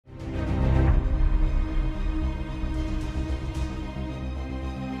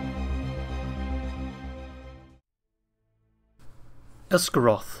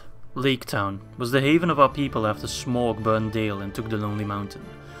Esgaroth, Lake Town, was the haven of our people after Smaug burned Dale and took the Lonely Mountain.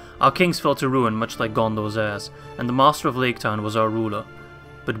 Our kings fell to ruin much like Gondor's heirs, and the master of Lake Town was our ruler.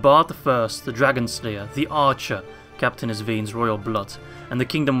 But Bard the First, the Dragon Slayer, the Archer, kept in his veins royal blood, and the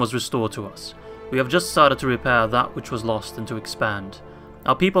kingdom was restored to us. We have just started to repair that which was lost and to expand.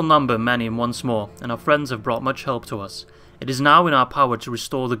 Our people number many once more, and our friends have brought much help to us. It is now in our power to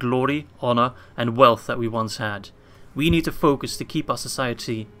restore the glory, honor, and wealth that we once had. We need to focus to keep our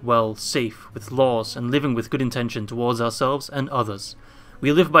society, well, safe, with laws and living with good intention towards ourselves and others.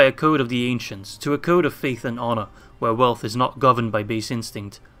 We live by a code of the ancients, to a code of faith and honor, where wealth is not governed by base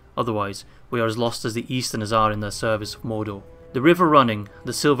instinct. Otherwise, we are as lost as the Easterners are in their service of Mordor. The river running,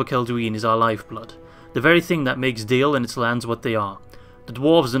 the silver Kelduin, is our lifeblood, the very thing that makes Dale and its lands what they are. The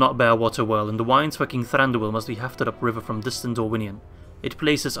dwarves do not bear water well, and the wines for King Thranduil must be hefted upriver from distant Rhovanion. It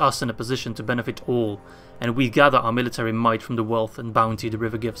places us in a position to benefit all, and we gather our military might from the wealth and bounty the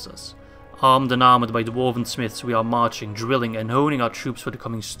river gives us. Armed and armoured by dwarven smiths, we are marching, drilling, and honing our troops for the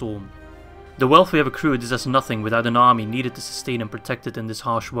coming storm. The wealth we have accrued is as nothing without an army needed to sustain and protect it in this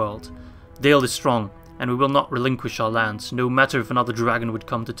harsh world. Dale is strong, and we will not relinquish our lands, no matter if another dragon would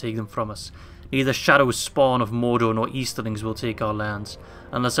come to take them from us. Neither Shadow's spawn of Mordor nor Easterlings will take our lands,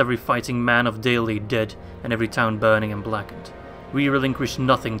 unless every fighting man of Dale lay dead, and every town burning and blackened. We relinquish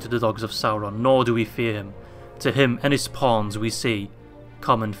nothing to the dogs of Sauron, nor do we fear him. To him and his pawns we say,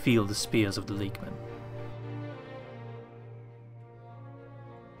 come and feel the spears of the Lakemen.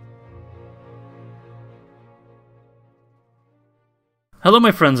 Hello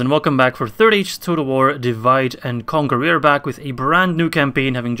my friends and welcome back for 3rd Age Total War Divide and Conquer. We are back with a brand new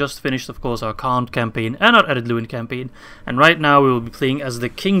campaign, having just finished of course our Khand campaign and our Ered Luin campaign. And right now we will be playing as the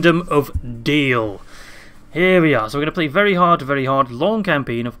Kingdom of Dale. Here we are, so we're going to play very hard, long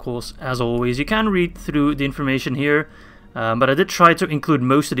campaign of course, as always. You can read through the information here, but I did try to include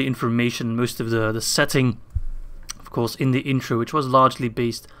most of the information, most of the setting, of course, in the intro, which was largely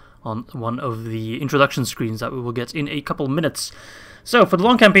based on one of the introduction screens that we will get in a couple minutes. So, for the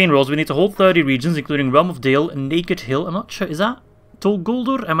long campaign rules, we need to hold 30 regions, including Realm of Dale, Naked Hill, I'm not sure, is that Tol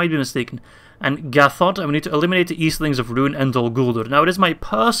Guldur? I might be mistaken. And Gathod, and we need to eliminate the Eastlings of Ruin and Dol Guldur. Now, it is my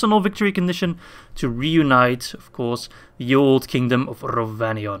personal victory condition to reunite, of course, the old Kingdom of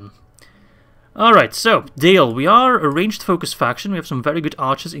Rhovanion. Alright, so, Dale, we are a ranged focus faction. We have some very good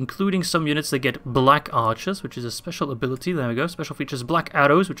archers, including some units that get black archers, which is a special ability. There we go. Special features black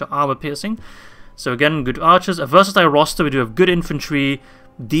arrows, which are armor piercing. So again, good archers. A versatile roster. We do have good infantry,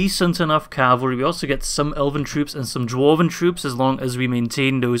 decent enough cavalry. We also get some elven troops and some dwarven troops as long as we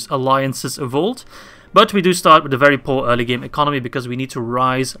maintain those alliances of old. But we do start with a very poor early game economy because we need to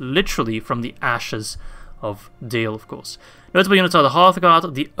rise literally from the ashes of Dale, of course. Notable units are the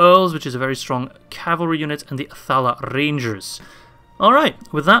Hearthguard, the Earls, which is a very strong cavalry unit, and the Athala Rangers. Alright,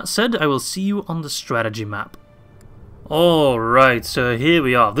 with that said, I will see you on the strategy map. Alright, so here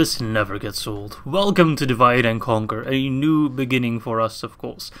we are. This never gets old. Welcome to Divide and Conquer, a new beginning for us, of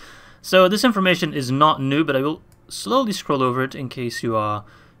course. So this information is not new, but I will slowly scroll over it in case you are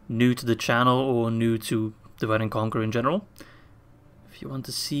new to the channel or new to Divide and Conquer in general. If you want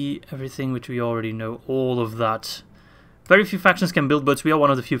to see everything which we already know, all of that. Very few factions can build boats. We are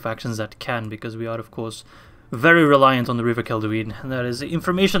one of the few factions that can, because we are, of course, very reliant on the River Kelduin. And that is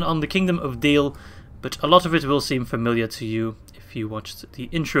information on the Kingdom of Dale, but a lot of it will seem familiar to you if you watched the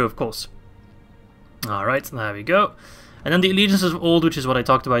intro, of course. Alright, there we go. And then the allegiances of old, which is what I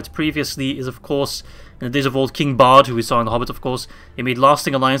talked about previously, is of course, in the days of old, King Bard, who we saw in The Hobbit, of course. He made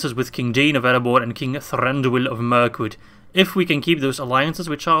lasting alliances with King Dain of Erebor and King Thranduil of Mirkwood. If we can keep those alliances,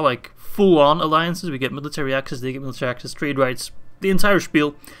 which are like full-on alliances, we get military access, they get military access, trade rights, the entire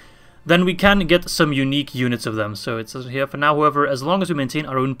spiel, then we can get some unique units of them. So it says here, for now, however, as long as we maintain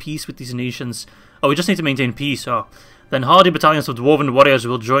our own peace with these nations... Oh, we just need to maintain peace, then hardy battalions of dwarven warriors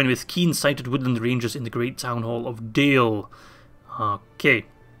will join with keen-sighted woodland rangers in the great town hall of Dale. Okay.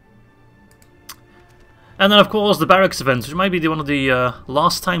 And then, of course, the barracks event, which might be one of the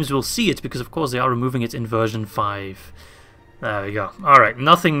last times we'll see it, because, of course, they are removing it in version 5. There we go. Alright,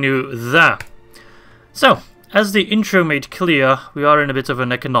 nothing new there. So, as the intro made clear, we are in a bit of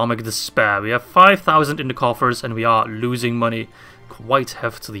an economic despair. We have 5,000 in the coffers, and we are losing money quite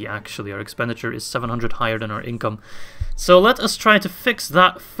heftily, actually. Our expenditure is 700 higher than our income. So let us try to fix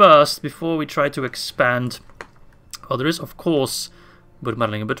that first before we try to expand. Well, there is, of course,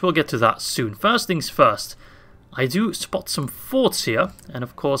 Marhlinge, but we'll get to that soon. First things first, I do spot some forts here, and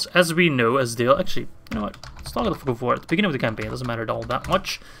of course, as we know, as Dale... Actually, you know what? Let's not go for it. At the beginning of the campaign, it doesn't matter all that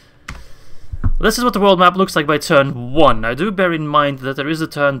much. This is what the world map looks like by turn 1. Now, do bear in mind that there is a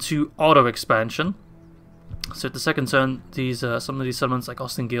turn 2 auto-expansion. So at the second turn, these some of these settlements, like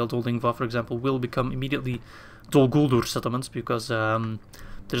Ostengale, Dol Dingvar, for example, will become immediately Dol Guldur settlements because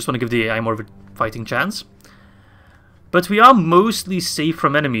they just want to give the AI more of a fighting chance. But we are mostly safe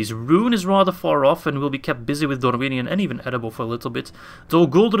from enemies. Rune is rather far off and will be kept busy with Rhovanion and even Erebor for a little bit. Dol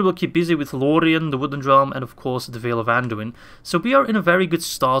Guldur will keep busy with Lorien, the Woodland Realm, and of course the Vale of Anduin. So we are in a very good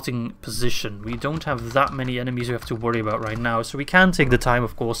starting position. We don't have that many enemies we have to worry about right now. So we can take the time,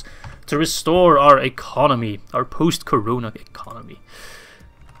 of course, to restore our economy, our post-corona economy.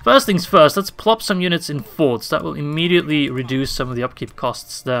 First things first, let's plop some units in forts. That will immediately reduce some of the upkeep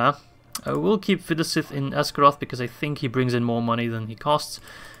costs there. I will keep Vidasith in Esgaroth because I think he brings in more money than he costs.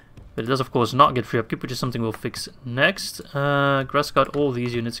 But it does, of course, not get free upkeep, which is something we'll fix next. Grassguard, all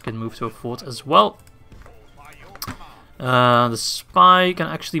these units can move to a fort as well. The Spy can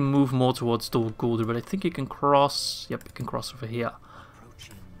actually move more towards Dol Guldur, but I think he can cross... Yep, he can cross over here.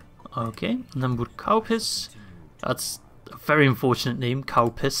 Okay, and then Burkaupis. That's a very unfortunate name,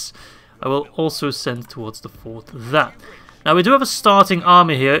 Kaupis. I will also send towards the fort there. Now we do have a starting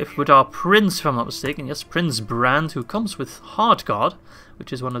army here with our Prince, if I'm not mistaken. Yes, Prince Brand, who comes with Heart Guard,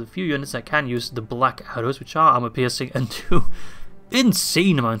 which is one of the few units that can use the black arrows, which are armor piercing and do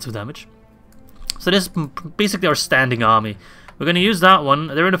insane amounts of damage. So this is basically our standing army. We're going to use that one.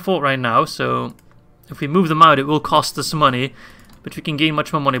 They're in a fort right now, so if we move them out it will cost us money, but we can gain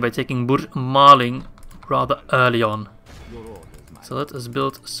much more money by taking Marhlinge rather early on. So let us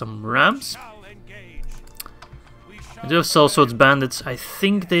build some ramps. I do have Sellsword's bandits. I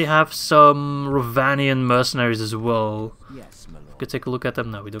think they have some Rhovanion mercenaries as well. Yes, my lord. We could take a look at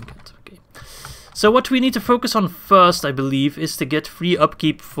them. No, we don't get. Okay. So what we need to focus on first, I believe, is to get free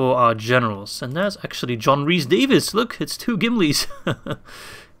upkeep for our generals. And there's actually John Rhys Davies. Look, it's two Gimlis.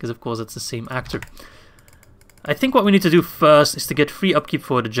 Because of course it's the same actor. I think what we need to do first is to get free upkeep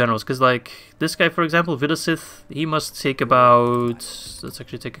for the generals. Because like this guy, for example, Vidasith, he must take about... Let's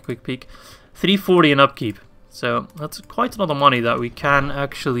actually take a quick peek. 340 in upkeep. So that's quite a lot of money that we can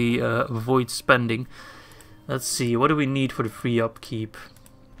actually avoid spending. Let's see, what do we need for the free upkeep?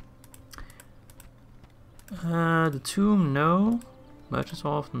 The tomb, no. Merchant's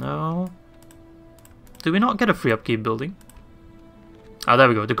Wharf, no. Do we not get a free upkeep building? Ah, there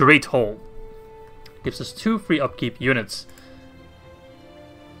we go, the Great Hall. Gives us 2 free upkeep units.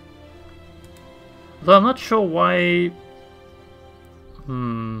 Though I'm not sure why...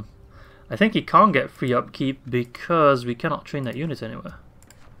 I think he can't get free upkeep because we cannot train that unit anywhere.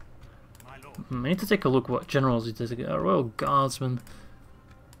 I need to take a look what generals he does. Royal Guardsman.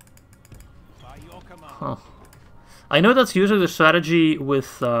 Huh. I know that's usually the strategy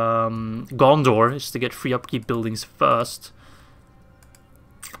with Gondor, is to get free upkeep buildings first.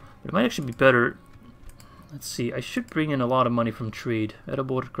 But it might actually be better. Let's see, I should bring in a lot of money from trade.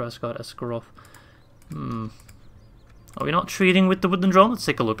 Erebor, Grassguard, Esgaroth. Are we not trading with the Woodland Realm? Let's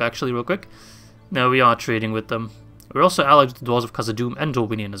take a look actually real quick. No, we are trading with them. We're also allied with the Dwarves of Khazad-dûm and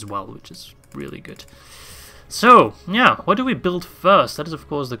Rhovanion as well, which is really good. So, yeah, what do we build first? That is of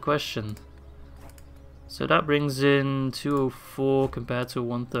course the question. So that brings in 204 compared to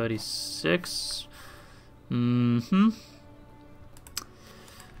 136.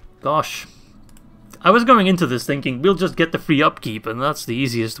 Gosh. I was going into this thinking we'll just get the free upkeep and that's the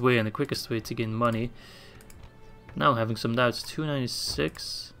easiest way and the quickest way to gain money. Now I'm having some doubts.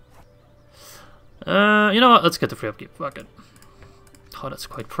 296. You know what? Let's get the free upkeep. Fuck it. Oh, that's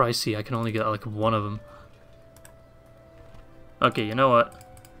quite pricey. I can only get like one of them. Okay, you know what?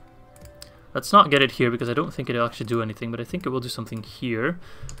 Let's not get it here because I don't think it'll actually do anything, but I think it will do something here.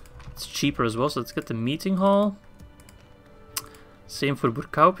 It's cheaper as well, so let's get the meeting hall. Same for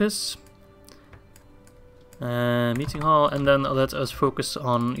Burkaupis. Meeting hall, and then let us focus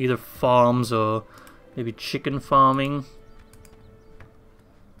on either farms or maybe chicken farming.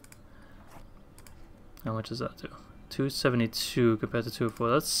 How much does that do? 272 compared to 204.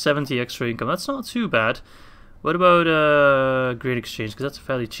 That's 70 extra income. That's not too bad. What about Great Exchange? Because that's a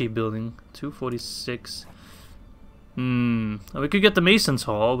fairly cheap building. 246. We could get the Mason's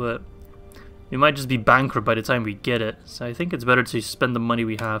Hall, but we might just be bankrupt by the time we get it. So I think it's better to spend the money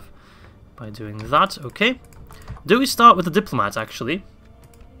we have by doing that. Okay. Do we start with the Diplomat, actually?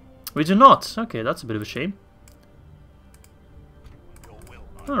 We do not. Okay, that's a bit of a shame.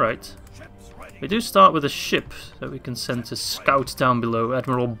 Alright. We do start with a ship that we can send to scout down below.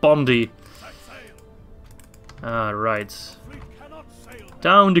 Admiral Bondi. Alright.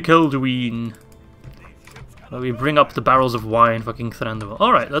 Down to Kelduin. Where we bring up the barrels of wine for King Thranduil.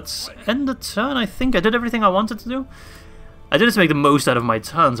 Alright, let's end the turn. I think I did everything I wanted to do. I did it to make the most out of my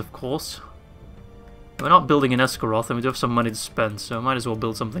turns, of course. We're not building in Esgaroth, and we do have some money to spend, so I might as well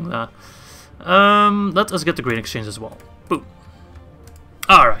build something there. Let us get the grain exchange as well. Boom.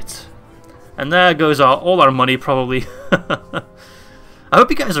 Alright. And there goes all our money, probably. I hope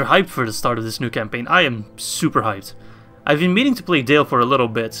you guys are hyped for the start of this new campaign. I am super hyped. I've been meaning to play Dale for a little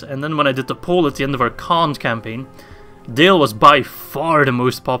bit, and then when I did the poll at the end of our Khand campaign, Dale was by far the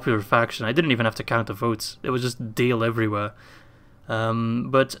most popular faction. I didn't even have to count the votes. It was just Dale everywhere.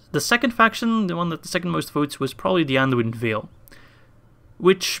 But the second faction, the one that the second most votes, was probably the Anduin Vale.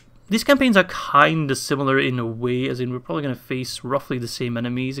 Which, these campaigns are kinda similar in a way, as in we're probably going to face roughly the same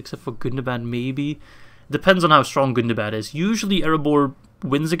enemies, except for Gundabad maybe. Depends on how strong Gundabad is. Usually Erebor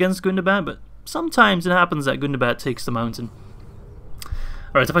wins against Gundabad, but sometimes it happens that Gundabad takes the mountain.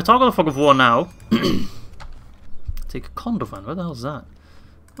 Alright, if I toggle the Fog of War now... take Kondovan, where the hell is that?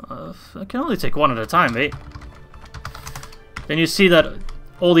 I can only take one at a time, eh? Then you see that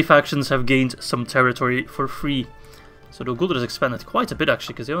all the factions have gained some territory for free. So the Guldur has expanded quite a bit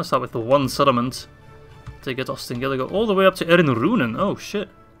actually, because they only start with the one settlement. They get Ostingilla, go all the way up to Runen. Oh shit.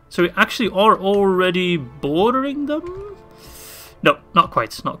 So we actually are already bordering them? No, not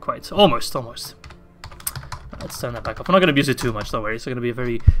quite, not quite. Almost, almost. Let's turn that back off. I'm not going to abuse it too much, don't worry. It's going to be a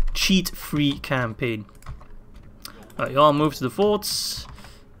very cheat-free campaign. Alright, y'all move to the forts.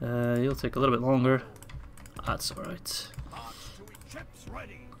 You'll take a little bit longer. That's alright.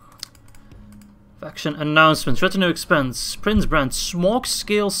 Faction announcements. Retinue expense. Prince Brand. Smog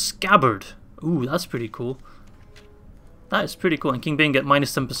Scale Scabbard. Ooh, that's pretty cool. That is pretty cool. And King Bane get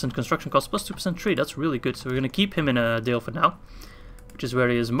minus 10% construction cost, plus 2% trade. That's really good. So we're going to keep him in a Dale for now, which is where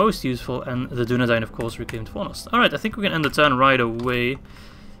he is most useful. And the Dunedain, of course, reclaimed Fornost. Alright, I think we can end the turn right away.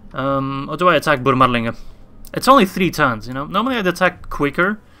 Or do I attack Marhlinge? It's only 3 turns, you know. Normally I'd attack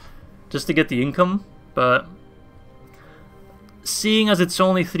quicker, just to get the income, but seeing as it's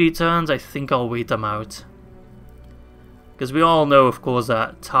only 3 turns, I think I'll wait them out. Because we all know, of course,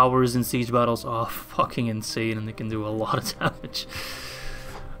 that towers in siege battles are fucking insane and they can do a lot of damage.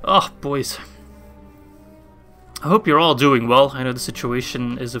 Oh, boys. I hope you're all doing well. I know the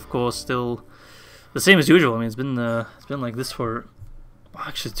situation is, of course, still the same as usual. I mean, it's been like this for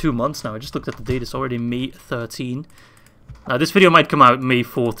actually 2 months now. I just looked at the date. It's already May 13. Now, this video might come out May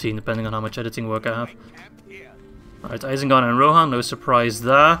 14, depending on how much editing work I have. Alright, Isengard and Rohan, no surprise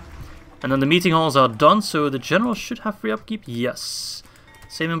there. And then the meeting halls are done, so the general should have free upkeep. Yes.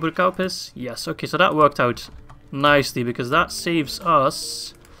 Same in Burkaupis? Yes. Okay, so that worked out nicely, because that saves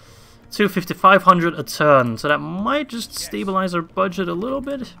us 250, 500 a turn. So that might just stabilize our budget a little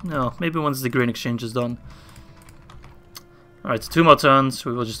bit. No, maybe once the grain exchange is done. Alright, 2 more turns.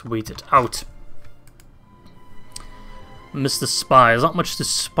 We will just wait it out. Mr. Spy. There's not much to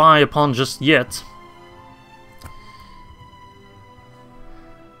spy upon just yet.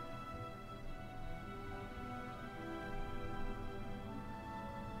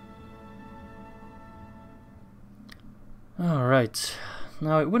 Alright,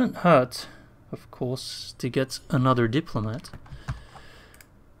 now it wouldn't hurt, of course, to get another diplomat.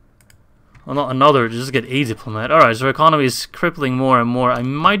 Well, not another, just get a diplomat. Alright, so our economy is crippling more and more. I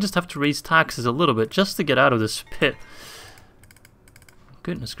might just have to raise taxes a little bit just to get out of this pit.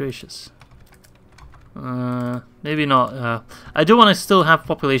 Goodness gracious. Maybe not. I do want to still have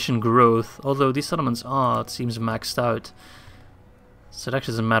population growth, although these settlements are, it seems, maxed out. So it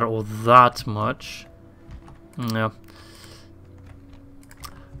actually doesn't matter all that much. Yeah.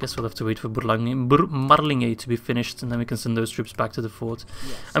 Guess we'll have to wait for Marhlinge to be finished, and then we can send those troops back to the fort.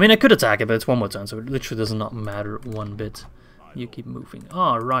 Yes. I mean, I could attack it, but it's 1 more turn, so it literally does not matter one bit. You keep moving.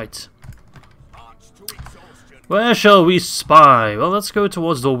 Alright. Where shall we spy? Well, let's go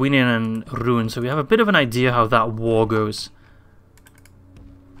towards Rhovanion and Ruin, so we have a bit of an idea how that war goes.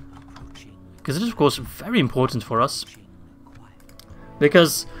 Because it is, of course, very important for us.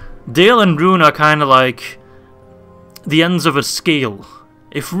 Because Dale and Ruin are kind of like the ends of a scale.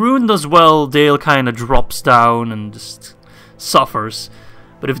 If Ruin does well, Dale kind of drops down and just suffers.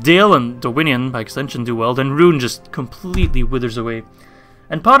 But if Dale and Rhovanion, by extension, do well, then Ruin just completely withers away.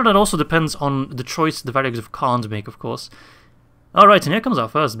 And part of that also depends on the choice the Vargs of Khand make, of course. Alright, and here comes our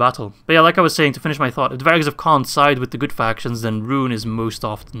first battle. But yeah, like I was saying, to finish my thought, if the Vargs of Khand side with the good factions, then Ruin is most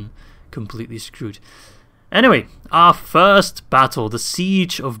often completely screwed. Anyway, our first battle, the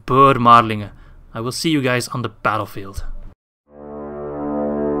Siege of Marhlinge. I will see you guys on the battlefield.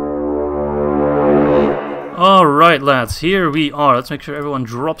 Alright lads, here we are. Let's make sure everyone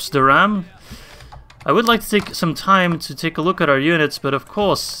drops the ram. I would like to take some time to take a look at our units, but of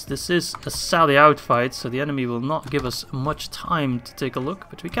course this is a sally out fight, so the enemy will not give us much time to take a look,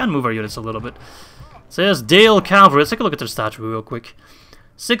 but we can move our units a little bit. So there's Dale Cavalry. Let's take a look at their stats real quick.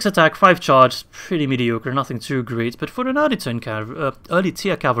 6 attack, 5 charge, pretty mediocre, nothing too great. But for an early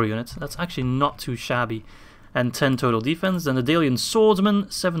tier cavalry unit, that's actually not too shabby. And 10 total defense. Then the Dalian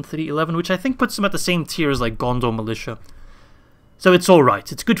Swordsman, 7, 3, 11, which I think puts them at the same tier as like Gondor Militia. So it's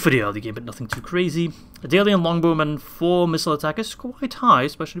alright, it's good for the early game, but nothing too crazy. A Dalian Longbowman, 4 missile attack is quite high,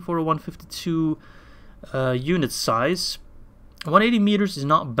 especially for a 152 unit size. 180 meters is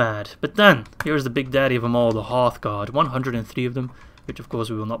not bad. But then, here's the big daddy of them all, the Hearthguard. 103 of them, which of course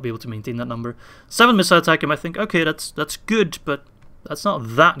we will not be able to maintain that number. 7 missile attack, and I think, okay, that's good, but that's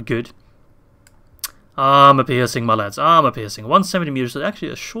not that good. Armor piercing, my lads, armor piercing. 170 meters, so actually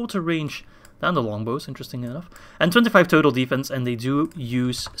a shorter range than the longbows, interesting enough. And 25 total defense, and they do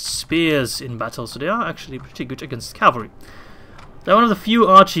use spears in battle, so they are actually pretty good against cavalry. They're one of the few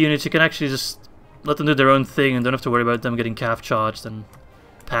archer units you can actually just let them do their own thing and don't have to worry about them getting calf charged and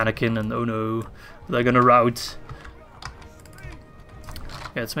panicking and oh no, they're gonna rout.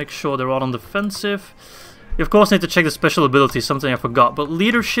 Yeah, let's make sure they're all on defensive. You of course need to check the special ability, something I forgot, but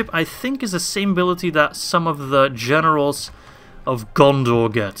leadership I think is the same ability that some of the generals of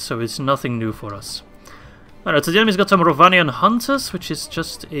Gondor get, so it's nothing new for us. Alright, so the enemy's got some Rhovanion Hunters, which is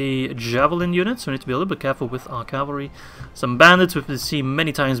just a javelin unit, so we need to be a little bit careful with our cavalry. Some bandits, which we've seen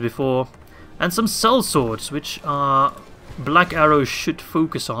many times before, and some sellswords, which Black Arrows should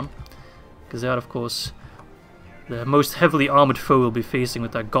focus on, because they are of course the most heavily armored foe we'll be facing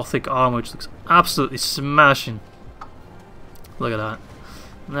with that gothic armor, which looks absolutely smashing. Look at that.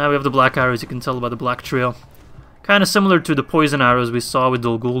 Now we have the black arrows, you can tell by the black trail. Kind of similar to the poison arrows we saw with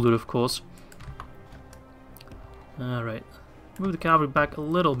Guldur, of course. Alright. Move the cavalry back a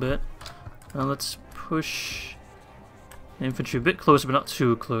little bit. Now let's push the infantry a bit closer, but not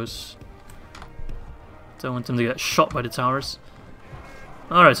too close. Don't want them to get shot by the towers.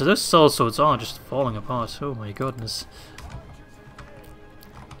 Alright, so those sellswords are just falling apart. Oh my goodness.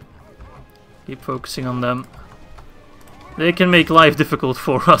 Keep focusing on them. They can make life difficult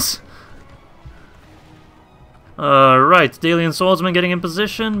for us. Right, Dalian Swordsman getting in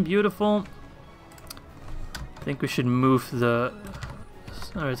position. Beautiful. I think we should move the...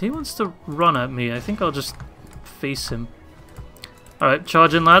 Alright, he wants to run at me. I think I'll just face him. Alright,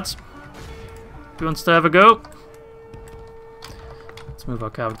 charge in, lads. Who wants to have a go? Let's move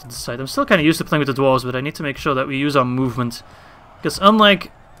our cavalry to the side. I'm still kind of used to playing with the dwarves, but I need to make sure that we use our movement. Because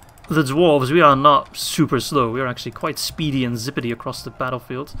unlike the dwarves, we are not super slow. We are actually quite speedy and zippity across the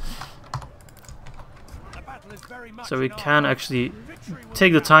battlefield. So we can actually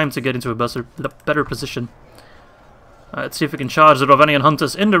take the time to get into a better position. Let's see if we can charge the Rhovanion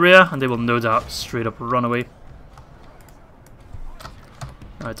Hunters in the rear, and they will no doubt straight up run away.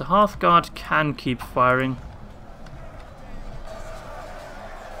 Alright, the Hearthguard can keep firing.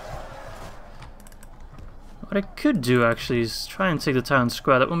 What I could do actually is try and take the town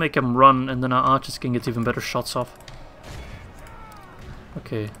square. That will make them run, and then our archers can get even better shots off.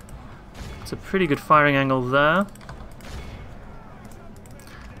 Okay. It's a pretty good firing angle there.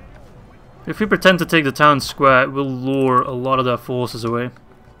 If we pretend to take the town square, it will lure a lot of their forces away.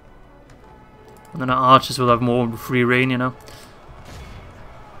 And then our archers will have more free reign, you know.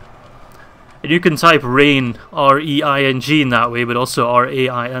 And you can type reign, R-E-I-N-G in that way, but also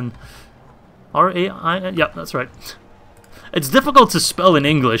R-A-I-N. R-A-I-N? Yeah, that's right. It's difficult to spell in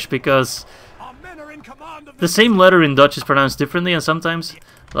English because the same letter in Dutch is pronounced differently, and sometimes,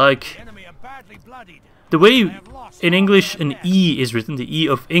 like, the way in English an E is written, the E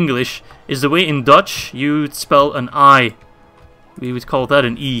of English, is the way in Dutch you would spell an I. We would call that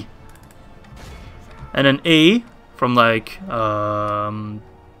an E. And an A, from like,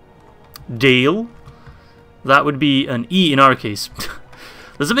 Dale, that would be an E in our case.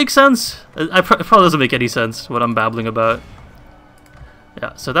 Does it make sense? It probably doesn't make any sense what I'm babbling about.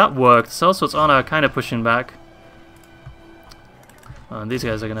 Yeah, so that worked. Sellswords are kind of pushing back. And these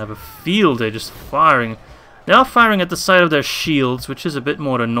guys are going to have a field day just firing. They are firing at the side of their shields, which is a bit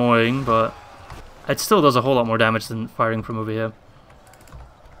more annoying, but it still does a whole lot more damage than firing from over here.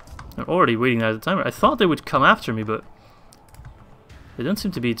 They're already waiting at the timer. I thought they would come after me, but they don't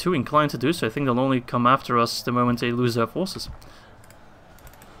seem to be too inclined to do so. I think they'll only come after us the moment they lose their forces.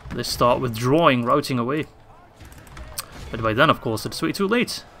 They start withdrawing, routing away. But by then, of course, it's way too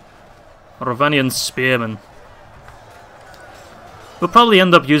late. Rhovanion Spearmen. We'll probably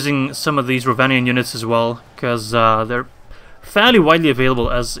end up using some of these Rhovanion units as well, because they're fairly widely available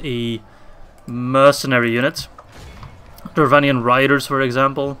as a mercenary unit. The Rhovanion Riders, for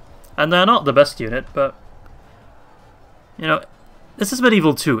example. And they're not the best unit, but, you know, this is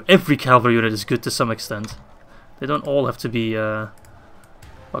medieval too. Every cavalry unit is good to some extent. They don't all have to be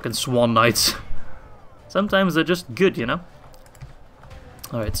fucking swan knights. Sometimes they're just good, you know.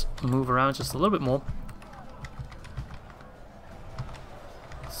 Alright, move around just a little bit more.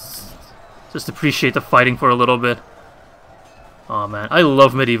 Just appreciate the fighting for a little bit. Oh man, I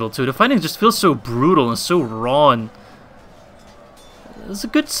love Medieval too. The fighting just feels so brutal and so raw, and there's a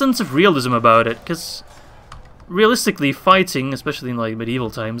good sense of realism about it, because realistically fighting, especially in like medieval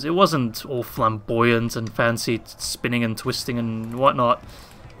times, it wasn't all flamboyant and fancy spinning and twisting and whatnot.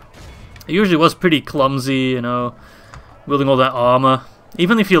 It usually was pretty clumsy, you know, wielding all that armor.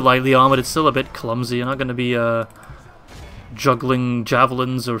 Even if you're lightly armored, it's still a bit clumsy. You're not going to be juggling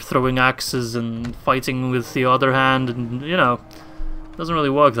javelins or throwing axes and fighting with the other hand, and you know, it doesn't really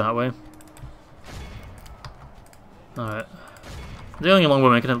work that way. Alright. Dealing along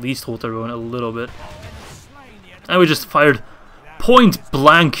women can at least hold their own a little bit. And we just fired point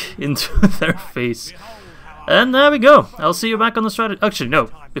blank into their face. And there we go. I'll see you back on the strategy. Actually, no.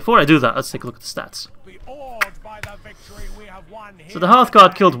 Before I do that, let's take a look at the stats. So the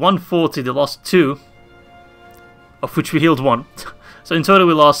Hearthguard killed 140, they lost 2. Of which we healed 1. So in total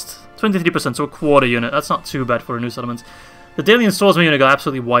we lost 23%, so a quarter unit. That's not too bad for a new settlement. The Dalian Swordsman unit got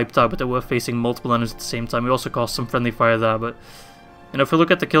absolutely wiped out, but they were facing multiple enemies at the same time. We also caused some friendly fire there, but you know, if we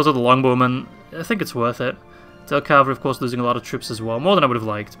look at the kills of the Longbowmen, I think it's worth it. Del Cavalry, of course, losing a lot of troops as well. More than I would have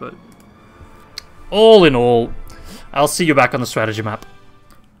liked, but all in all, I'll see you back on the strategy map.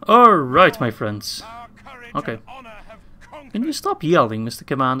 Alright, my friends. Okay. Can you stop yelling, Mr.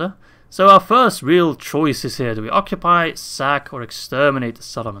 Commander? So our first real choice is here. Do we occupy, sack, or exterminate the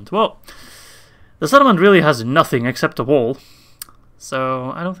settlement? Well, the settlement really has nothing except a wall.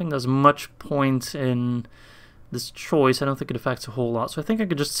 So I don't think there's much point in this choice. I don't think it affects a whole lot. So I think I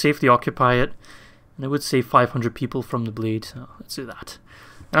could just safely occupy it. And it would save 500 people from the bleed. So let's do that.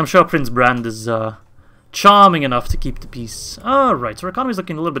 And I'm sure Prince Brand is charming enough to keep the peace. Alright, so our economy is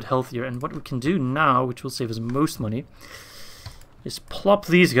looking a little bit healthier. And what we can do now, which will save us most money, is plop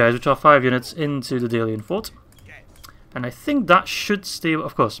these guys, which are 5 units, into the Dalian fort. And I think that should stabilize.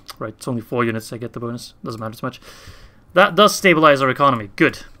 Of course, right, it's only 4 units, I get the bonus. Doesn't matter too much. That does stabilize our economy.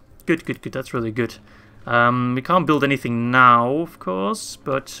 Good. Good, good, good. That's really good. We can't build anything now, of course,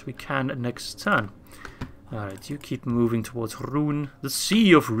 but we can next turn. Alright, you keep moving towards Rhûn. The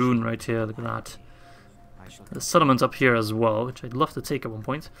Sea of Rhûn right here, look at that. The settlement up here as well, which I'd love to take at one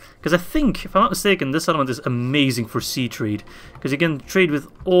point. Because I think, if I'm not mistaken, this settlement is amazing for sea trade. Because you can trade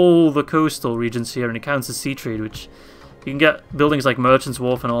with all the coastal regions here, and it counts as sea trade, which you can get buildings like Merchant's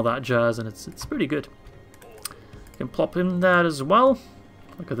Wharf and all that jazz, and it's pretty good. You can plop in that as well.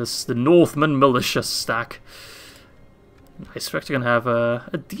 Look at this, the Northman Militia stack. Nice, we're actually going to have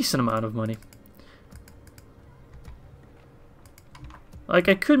a decent amount of money. Like,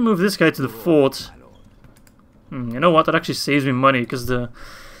 I could move this guy to the fort. You know what, that actually saves me money, because the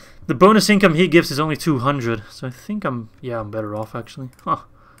bonus income he gives is only 200. So I think I'm better off, actually. Huh,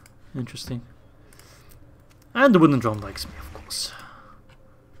 interesting. And the Wooden Drum likes me, of course.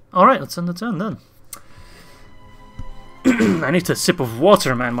 Alright, let's end the turn then. I need a sip of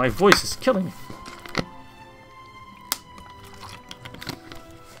water, man. My voice is killing me.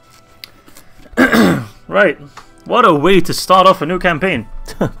 Right. What a way to start off a new campaign.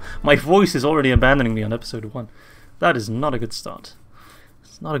 My voice is already abandoning me on episode 1. That is not a good start.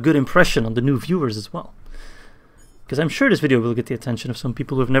 It's not a good impression on the new viewers as well. Because I'm sure this video will get the attention of some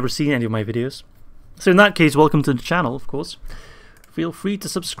people who have never seen any of my videos. So in that case, welcome to the channel, of course. Feel free to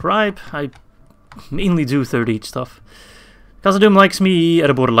subscribe. I mainly do 30 stuff. Khazad-dûm likes me,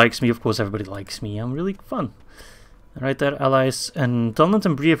 Erebor likes me, of course everybody likes me. I'm really fun. Right there, allies, and Dunland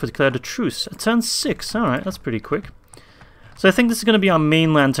and Bühr have declared a truce at turn 6. Alright, that's pretty quick. So I think this is going to be our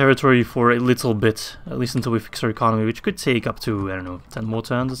mainland territory for a little bit, at least until we fix our economy, which could take up to, I don't know, 10 more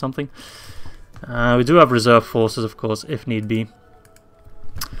turns or something. We do have reserve forces, of course, if need be.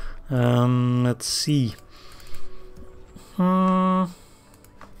 Let's see. I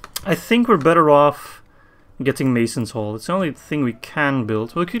think we're better off getting Mason's Hall. It's the only thing we can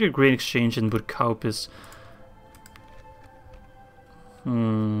build. Well, we could get a Grain Exchange in Burkaupis.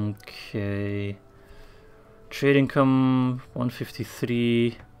 Okay. Trade income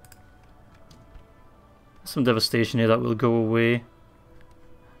 153. Some devastation here that will go away.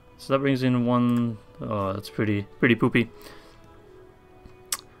 So that brings in 1. Oh, that's pretty poopy.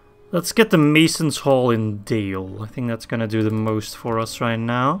 Let's get the Mason's Hall in Dale. I think that's gonna do the most for us right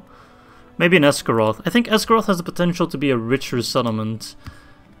now. Maybe in Esgaroth. I think Esgaroth has the potential to be a richer settlement.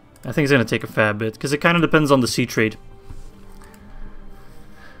 I think it's gonna take a fair bit because it kind of depends on the sea trade.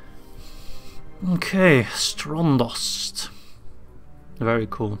 Okay, Strondost. Very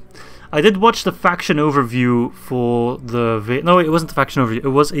cool. I did watch the faction overview for the... No, it wasn't the faction overview. It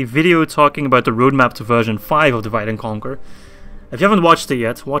was a video talking about the roadmap to version 5 of Divide and Conquer. If you haven't watched it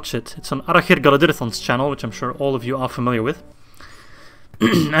yet, watch it. It's on Ar-Adunaim's channel, which I'm sure all of you are familiar with.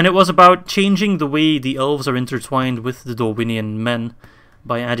 And it was about changing the way the elves are intertwined with the Rhovanion men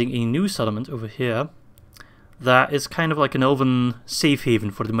by adding a new settlement over here that is kind of like an elven safe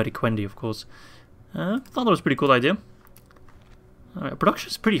haven for the Meriquendi, of course. Thought that was a pretty cool idea. Alright, production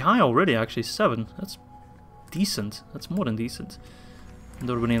is pretty high already, actually. 7. That's decent. That's more than decent.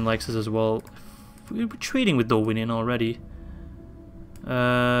 Rhovanion likes us as well. We're trading with Rhovanion already.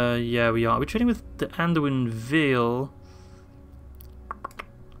 Yeah, we are. We're trading with the Anduin Vale.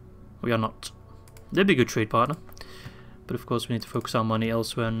 We are not. They'd be a good trade partner. But of course we need to focus our money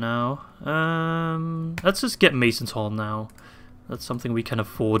elsewhere now. Let's just get Mason's Hall now. That's something we can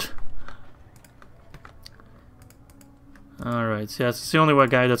afford. Alright, so yeah, it's the only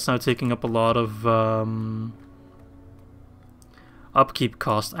guy that's now taking up a lot of upkeep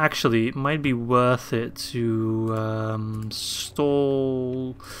cost. Actually, it might be worth it to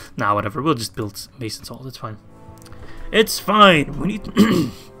stall... Nah, whatever, we'll just build Mason's Hall, it's fine. It's fine! We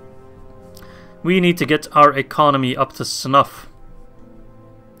need... We need to get our economy up to snuff.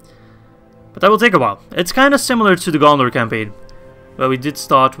 But that will take a while. It's kind of similar to the Gondor campaign, where we did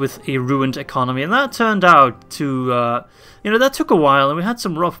start with a ruined economy, and that turned out to, you know, that took a while, and we had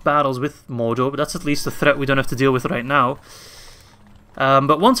some rough battles with Mordor, but that's at least a threat we don't have to deal with right now.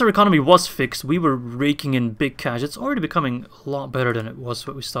 But once our economy was fixed, we were raking in big cash. It's already becoming a lot better than it was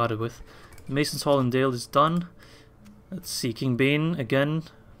what we started with. Mason's Hall and Dale is done. Let's see, King Bane, again.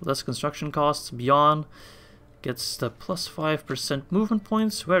 Less construction costs. Bjorn gets the plus 5% movement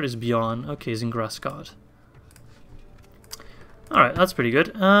points. Where is Bjorn? Okay, he's in Grassguard. Alright, that's pretty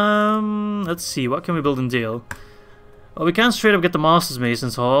good. Let's see, what can we build in Dale? Well, we can straight up get the Master's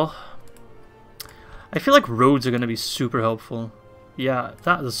Mason's Hall. I feel like roads are going to be super helpful. Yeah,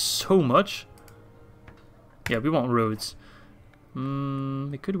 that is so much. Yeah, we want roads.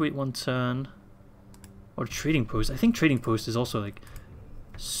 We could wait one turn. Or trading post. I think trading post is also like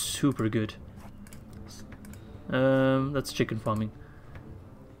super good. That's chicken farming.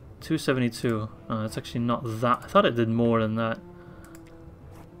 272. Oh, that's actually not that. I thought it did more than that.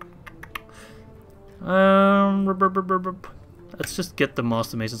 Let's just get the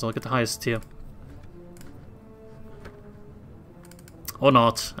Master Masons. I'll get the highest tier. Or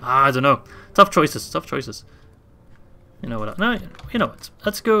not. I don't know. Tough choices. Tough choices. You know what? No, you know what?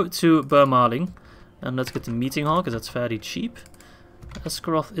 Let's go to Marhlinge and let's get the meeting hall because that's fairly cheap.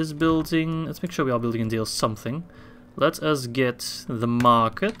 Escaroth is building. Let's make sure we are building in Dale something. Let us get the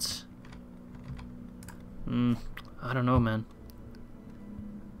market. I don't know, man.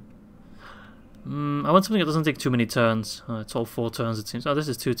 I want something that doesn't take too many turns. It's all 4 turns, it seems. Oh, this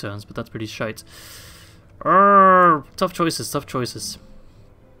is 2 turns, but that's pretty shite. Tough choices, tough choices.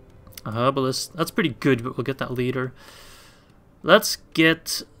 A herbalist. That's pretty good, but we'll get that later. Let's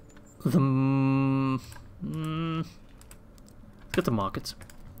get the... get the market.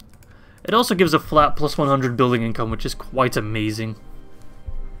 It also gives a flat plus 100 building income, which is quite amazing.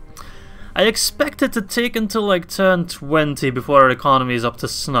 I expect it to take until like turn 20 before our economy is up to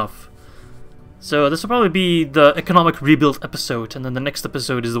snuff. So this will probably be the economic rebuild episode, and then the next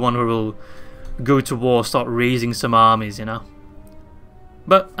episode is the one where we'll go to war, start raising some armies, you know.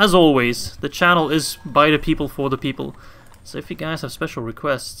 But as always, the channel is by the people for the people. So if you guys have special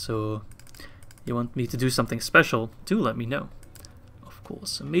requests or you want me to do something special, do let me know. Of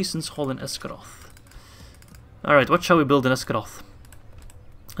course, a Mason's Hall in Escaroth. Alright, what shall we build in Escaroth?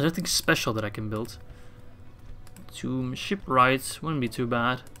 Is there anything special that I can build? Tomb, shipwright, wouldn't be too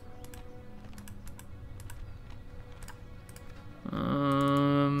bad.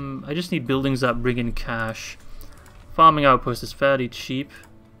 I just need buildings that bring in cash. Farming outpost is fairly cheap.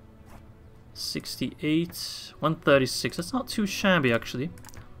 68, 136. That's not too shabby, actually.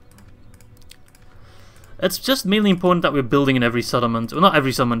 It's just mainly important that we're building in every settlement. Well, not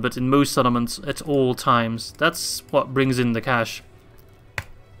every settlement, but in most settlements at all times. That's what brings in the cash.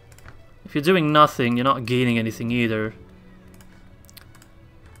 If you're doing nothing, you're not gaining anything either.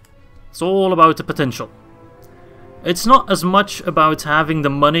 It's all about the potential. It's not as much about having the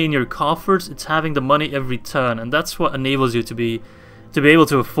money in your coffers, it's having the money every turn, and that's what enables you to be able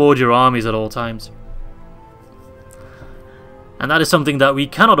to afford your armies at all times. And that is something that we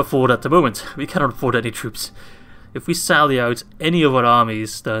cannot afford at the moment. We cannot afford any troops. If we sally out any of our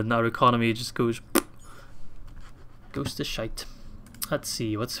armies, then our economy just goes to shite. Let's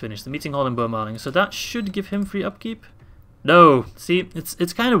see, what's finished? The meeting hall in Marhlinge. So that should give him free upkeep? No, see,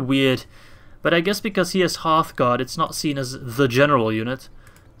 it's kind of weird. But I guess because he has Hearthguard, it's not seen as the general unit.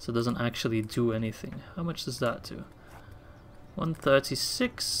 So it doesn't actually do anything. How much does that do?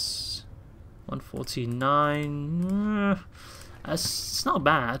 136... 149... It's not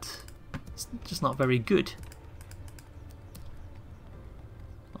bad. It's just not very good.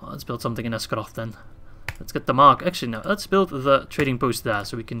 Well, let's build something in Eskarth then. Let's get the mark. Actually, no. Let's build the trading post there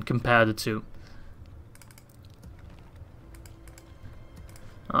so we can compare the two.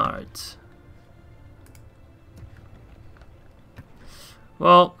 Alright.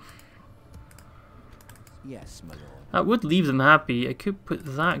 Well, yes, my lord. That would leave them happy. I could put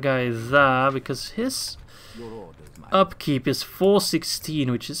that guy there because his upkeep is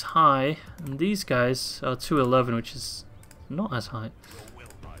 416, which is high, and these guys are 211, which is not as high.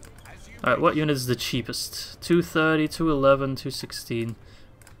 Alright, what unit is the cheapest? 230, 211, 216.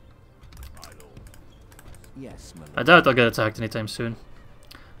 Yes, my lord. I doubt I'll get attacked anytime soon.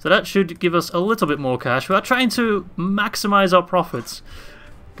 So that should give us a little bit more cash. We are trying to maximize our profits.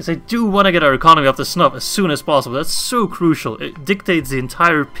 Because I do want to get our economy up to snuff as soon as possible. That's so crucial. It dictates the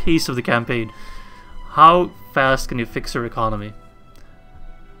entire pace of the campaign. How fast can you fix your economy?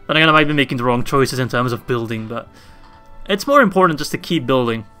 Then again, I might be making the wrong choices in terms of building, but it's more important just to keep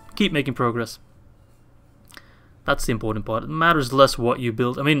building. Keep making progress. That's the important part. It matters less what you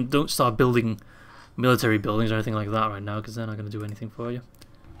build. I mean, don't start building military buildings or anything like that right now, because they're not going to do anything for you.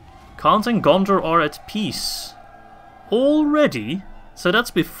 Khant and Gondor are at peace. Already? So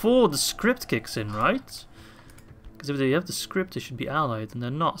that's before the script kicks in, right? Because if they have the script, they should be allied, and they're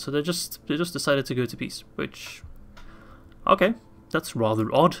not. So they just decided to go to peace, which, okay, that's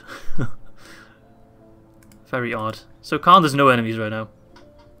rather odd. Very odd. So Khant has no enemies right now.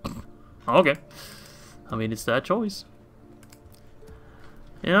 Okay, I mean it's their choice.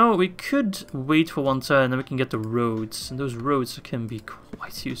 You know, we could wait for one turn, then we can get the roads, and those roads can be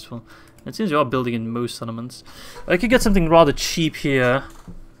quite useful. It seems we are building in most settlements. I could get something rather cheap here.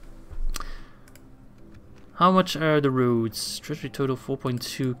 How much are the roads? Treasury total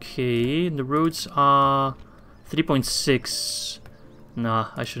 4.2k, and the roads are 3.6. Nah,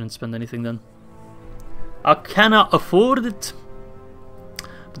 I shouldn't spend anything then. I cannot afford it.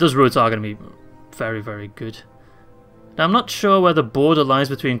 But those roads are going to be very, very good. Now, I'm not sure where the border lies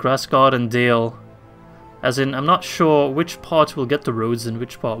between Grassguard and Dale. As in, I'm not sure which part will get the roads and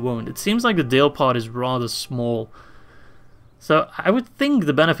which part won't. It seems like the Dale part is rather small. So I would think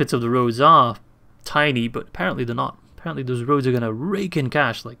the benefits of the roads are tiny, but apparently they're not. Apparently those roads are going to rake in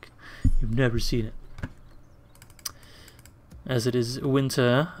cash like you've never seen it. As it is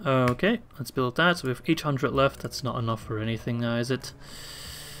winter. Okay, let's build that. So we have 800 left. That's not enough for anything now, is it?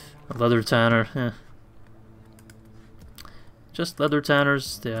 A leather tanner. Eh. Just leather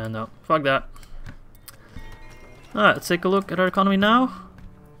tanners. Yeah, no. Fuck that. Alright, let's take a look at our economy now.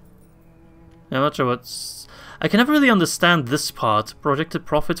 Yeah, I'm not sure what's... I can never really understand this part. Projected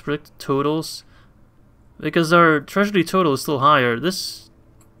profits, projected totals. Because our treasury total is still higher. This...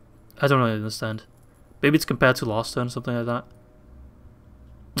 I don't really understand. Maybe it's compared to last turn or something like that.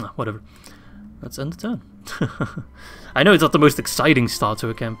 Ah, whatever. Let's end the turn. I know it's not the most exciting start to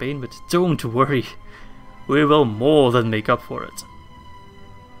a campaign, but don't worry. We will more than make up for it.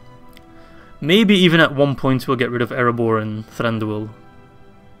 Maybe even at one point we'll get rid of Erebor and Thranduil.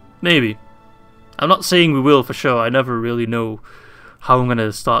 Maybe. I'm not saying we will for sure. I never really know how I'm going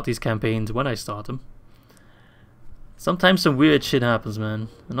to start these campaigns when I start them. Sometimes some weird shit happens, man.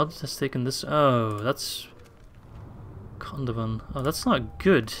 Another has taken this... Oh, that's... Kondovan. Oh, that's not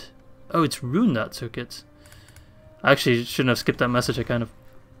good. Oh, it's Rune that took it. I actually shouldn't have skipped that message. I kind of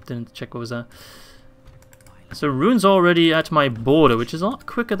didn't check what was that. So Rune's already at my border, which is a lot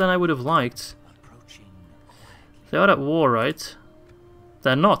quicker than I would have liked. They are at war, right?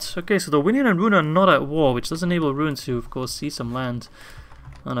 They're not. Okay, so the Winian and Rune are not at war, which does enable Rune to, of course, see some land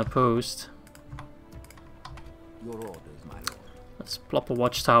unopposed. Your orders, my lord. Let's plop a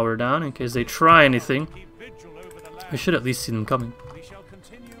watchtower down in case they try anything. We should at least see them coming.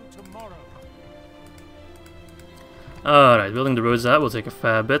 Alright, building the roads, that will take a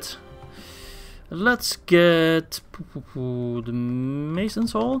fair bit. Let's get the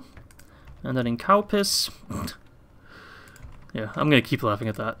Mason's Hall. And then in Cowpiss. Yeah, I'm gonna keep laughing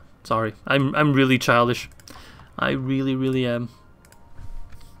at that. Sorry. I'm really childish. I really am.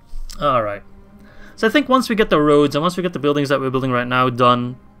 Alright. So I think once we get the roads and once we get the buildings that we're building right now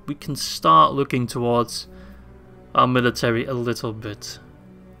done, we can start looking towards our military a little bit.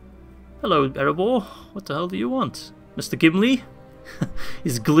 Hello, Erebor. What the hell do you want? Mr. Gimli?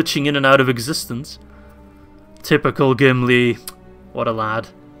 He's glitching in and out of existence. Typical Gimli. What a lad.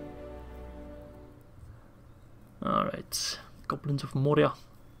 Alright. Goblins of Moria.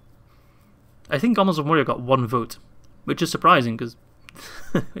 I think Goblins of Moria got 1 vote. Which is surprising because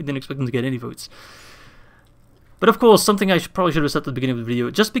I didn't expect them to get any votes. But of course, something I probably should have said at the beginning of the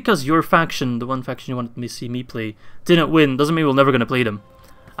video, just because your faction, the one faction you wanted to see me play, didn't win, doesn't mean we're never going to play them.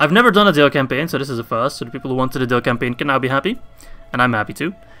 I've never done a Dale campaign, so this is a first, so the people who wanted a Dale campaign can now be happy, and I'm happy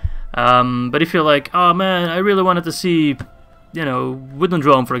too. But if you're like, oh man, I really wanted to see, you know, Woodland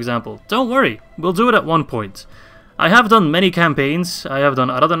Realm, for example, don't worry, we'll do it at one point. I have done many campaigns. I have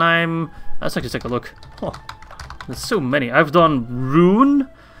done Ar-Adunaim. Let's actually take a look. Oh, there's so many. I've done Rune.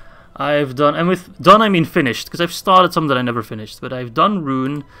 I've done, and with done I mean finished, because I've started some that I never finished. But I've done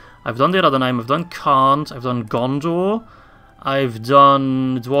Rune. I've done the Ar-Adunaim. I've done Khand. I've done Gondor. I've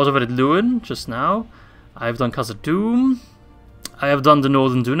done Dwarves of Luin just now. I've done Khazad-dûm. I have done the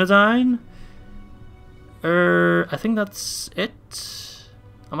Northern Dunedain. I think that's it.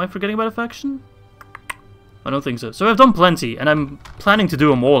 Am I forgetting about a faction? I don't think so. So I've done plenty, and I'm planning to do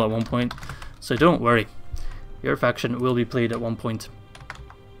them all at one point. So don't worry. Your faction will be played at one point.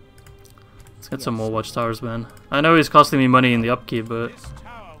 Let's get some more watchtowers, man. I know it's costing me money in the upkeep, but...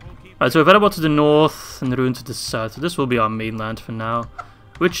 Alright, so Ered to the north, and Ruin to the south. So this will be our mainland for now.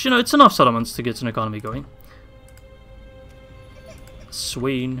 Which, you know, it's enough settlements to get an economy going.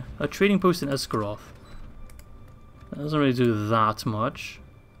 Swain. A trading post in Esgaroth. That doesn't really do that much.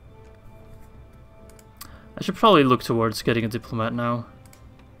 I should probably look towards getting a diplomat now.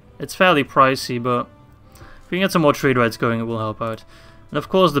 It's fairly pricey, but if we can get some more trade rights going, it will help out. And of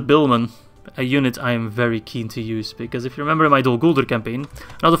course the Billman, a unit I am very keen to use, because if you remember my Dol Guldur campaign,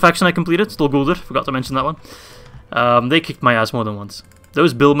 another faction I completed, Dol Guldur, forgot to mention that one, they kicked my ass more than once.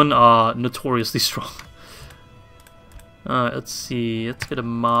 Those Billmen are notoriously strong. Let's see, let's get a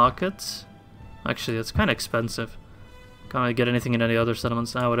market. Actually, it's kind of expensive. Can't really get anything in any other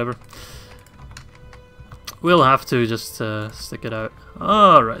settlements now, whatever. We'll have to just stick it out.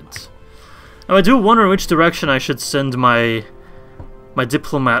 Alright. Now I do wonder which direction I should send my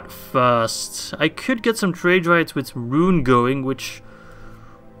diplomat first. I could get some trade rights with Rune going, which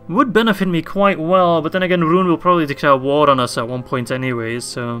would benefit me quite well, but then again Rune will probably declare war on us at one point anyways,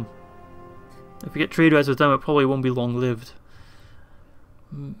 so if we get trade rights with them, it probably won't be long-lived.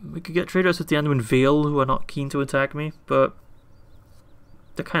 We could get trade rights with the Anduin Vale, who are not keen to attack me, but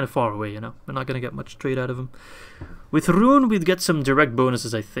they're kind of far away, you know. We're not going to get much trade out of them. With Rune, we'd get some direct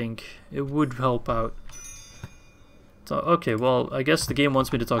bonuses, I think. It would help out. So, okay, well, I guess the game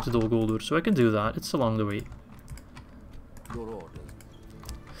wants me to talk to Dol Guldur, so I can do that. It's along the way.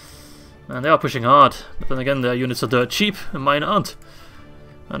 Man, they are pushing hard. But then again, their units are dirt cheap, and mine aren't.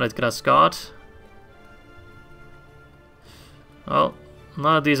 Alright, Grassguard. Well,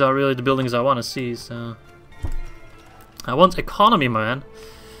 none of these are really the buildings I want to see, so... I want economy, man.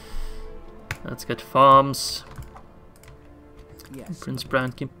 Let's get farms. Yes. Prince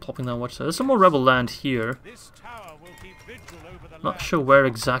Brand, keep plopping down watchtowers. There's some more rebel land here. Not sure where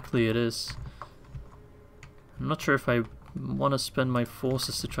exactly it is. I'm not sure if I want to spend my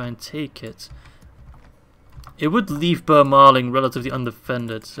forces to try and take it. It would leave Marhlinge relatively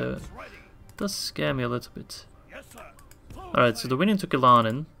undefended, so it does scare me a little bit. Alright, so the Winian took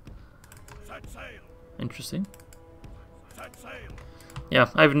Ilanin. Interesting. Yeah,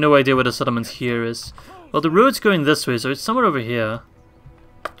 I have no idea where the settlement here is. Well, the road's going this way, so it's somewhere over here.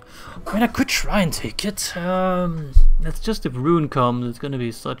 I mean, I could try and take it. It's just if Rune comes, it's going to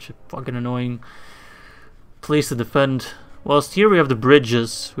be such a fucking annoying place to defend. Whilst here we have the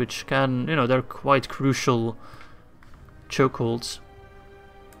bridges, which can, you know, they're quite crucial chokeholds.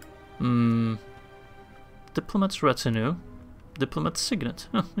 Diplomat's retinue. Diplomat's signet.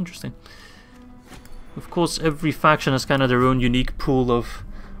 Oh, interesting. Of course, every faction has kind of their own unique pool of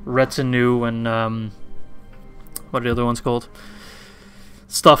retinue and, what are the other ones called?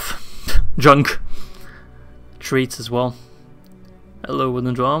 Stuff. Junk. Traits as well. Hello,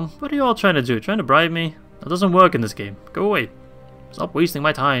 Woodland Realm. What are you all trying to do? Trying to bribe me? That doesn't work in this game. Go away. Stop wasting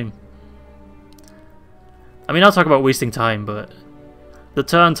my time. I mean, I'll talk about wasting time, but the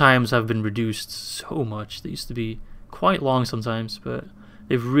turn times have been reduced so much. They used to be quite long sometimes, but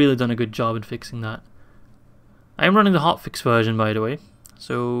they've really done a good job in fixing that. I am running the hotfix version, by the way,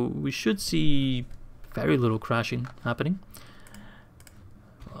 so we should see very little crashing happening.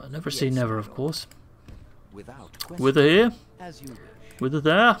 Well, never say never, of course. Wither here, wither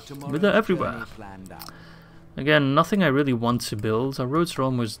there, wither everywhere. Again, nothing I really want to build. Our roads are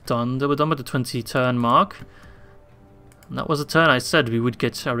almost done. They were done by the 20 turn mark. And that was a turn I said we would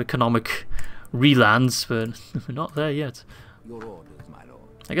get our economic relands, but we're not there yet.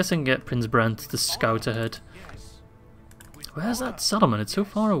 I guess I can get Prince Brand to scout ahead. Where's that settlement? It's so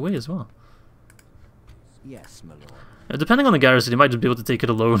far away as well. Yes, my lord. Depending on the garrison, he might just be able to take it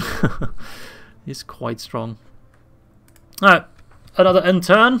alone. He's quite strong. Alright, another end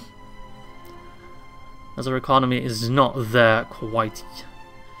turn. as our economy is not there quite.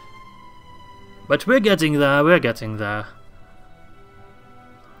 But we're getting there, we're getting there.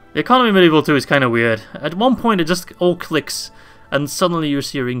 The economy in Medieval 2 is kind of weird. At one point it just all clicks, and suddenly you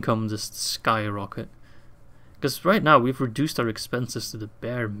see your income just skyrocket. Because right now we've reduced our expenses to the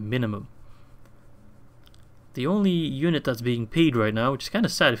bare minimum. The only unit that's being paid right now, which is kind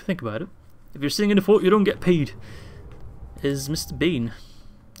of sad if you think about it, if you're sitting in the fort you don't get paid, is Mr. Bean.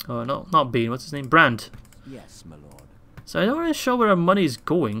 Oh, no, not Bean, what's his name? Brand. Yes, my lord. So I don't really sure where our money is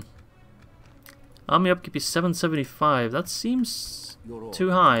going. Army upkeep is 775, that seems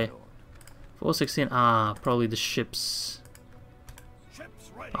too high. 416, probably the ships.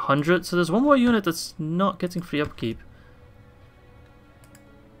 100, so there's one more unit that's not getting free upkeep.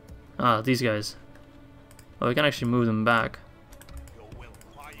 These guys. Oh, we can actually move them back.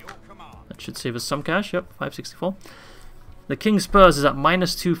 That should save us some cash, yep, 564. The King's Purse is at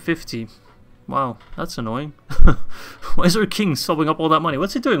minus 250. Wow, that's annoying. Why is our king sobbing up all that money?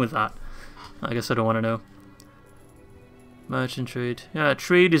 What's he doing with that? I guess I don't want to know. Merchant trade. Yeah,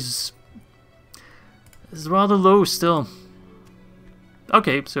 trade is rather low still.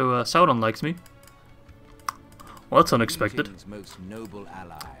 Okay, so Sauron likes me. Well, that's unexpected. Most noble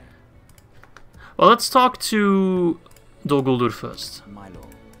ally. Well, let's talk to Guldur first. My lord.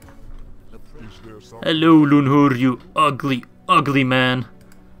 Hello, Lunhur, you ugly, ugly man.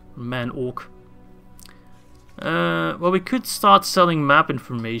 Man-orc. Well, we could start selling map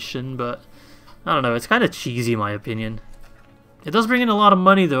information, but I don't know, it's kind of cheesy in my opinion. It does bring in a lot of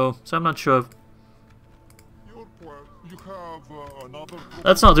money though, so I'm not sure if...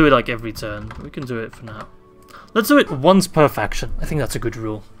 Let's not do it like every turn, we can do it for now. Let's do it once per faction, I think that's a good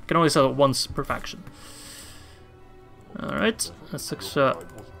rule. You can only sell it once per faction. Alright, let's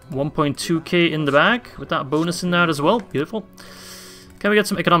 1.2k in the bag, with that bonus in there as well, beautiful. Can we get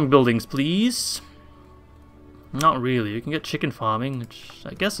some economic buildings, please? Not really, we can get chicken farming, which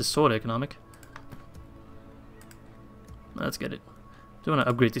I guess is sort of economic. Let's get it. Do want to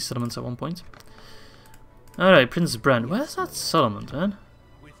upgrade these settlements at one point. Alright, Prince Brand. Where's that settlement, man?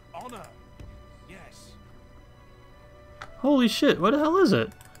 With honor. Yes. Holy shit, where the hell is it?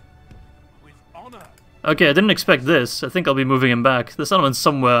 With honor. Okay, I didn't expect this. I think I'll be moving him back. The settlement's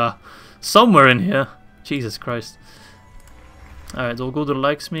somewhere in here. Jesus Christ. Alright, Guldur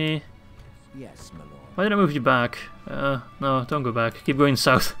likes me. Yes, my lord. Why did I move you back? No, don't go back. Keep going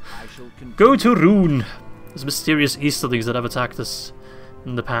south. Go to Rune! Those mysterious Easterlings that have attacked us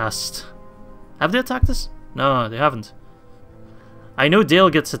in the past. Have they attacked us? No, they haven't. I know Dale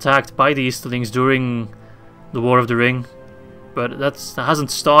gets attacked by the Easterlings during the War of the Ring, but that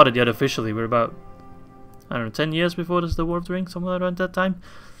hasn't started yet officially. We're about, I don't know, 10 years before the War of the Ring, somewhere around that time.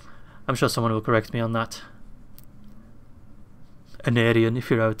 I'm sure someone will correct me on that. An Aryan, if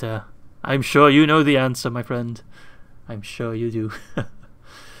you're out there. I'm sure you know the answer, my friend. I'm sure you do.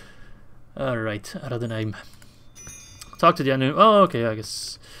 Alright, Ar-Adunaim. Talk to the Anu. Oh, okay,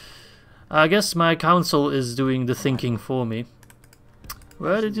 I guess my council is doing the thinking for me.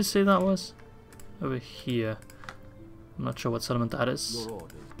 Where did you say that was? Over here. I'm not sure what settlement that is.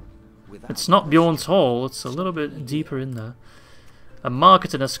 It's not Bjorn's Hall, it's a little bit deeper in there. A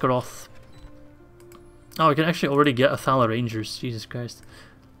market in Escaroth. Oh, we can actually already get Athala Rangers. Jesus Christ.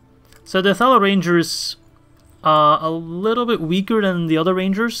 So the Athala Rangers are a little bit weaker than the other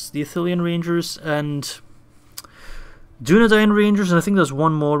Rangers. The Athelian Rangers and Dunedain Rangers. And I think there's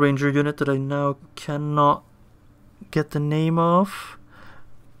one more Ranger unit that I now cannot get the name of.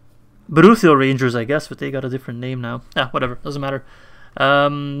 Beruthiel Rangers, I guess, but they got a different name now. Whatever, doesn't matter.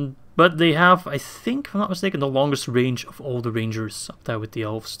 But they have, I think, if I'm not mistaken, the longest range of all the Rangers up there with the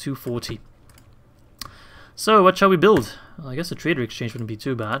Elves, 240. So, what shall we build? Well, I guess a trader exchange wouldn't be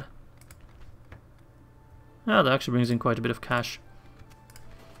too bad. Yeah, that actually brings in quite a bit of cash.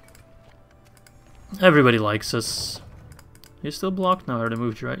 Everybody likes us. You're still blocked? No, I already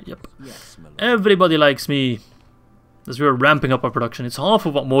moved you, right? Yep. Yes, my lord. Everybody likes me. As we're ramping up our production. It's half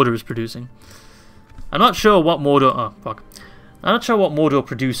of what Mordor is producing. I'm not sure what Mordor... Oh, fuck. I'm not sure what Mordor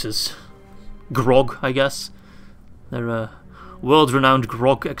produces. Grog, I guess. They're a world-renowned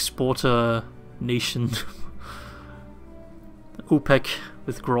grog exporter nation. OPEC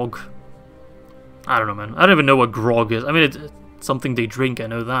with grog. I don't know, man. I don't even know what grog is. I mean, it's something they drink, I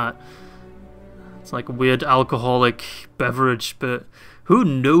know that. It's like a weird alcoholic beverage, but who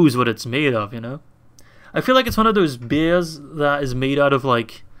knows what it's made of, you know? I feel like it's one of those beers that is made out of,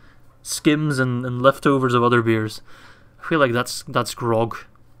 like, skims and leftovers of other beers. I feel like that's grog.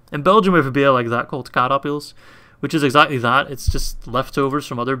 In Belgium we have a beer like that called Carappels, which is exactly that. It's just leftovers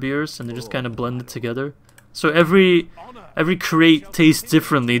from other beers, and they just kind of blend it together. So every crate tastes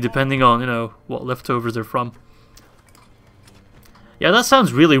differently depending on, you know, what leftovers they're from. Yeah, that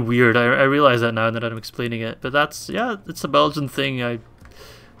sounds really weird. I realize that now that I'm explaining it. But that's, yeah, it's a Belgian thing. I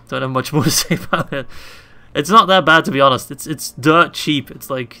don't have much more to say about it. It's not that bad, to be honest. It's dirt cheap. It's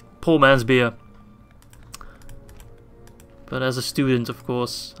like poor man's beer. But as a student, of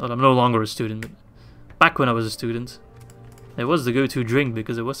course, well, I'm no longer a student, but back when I was a student, it was the go-to drink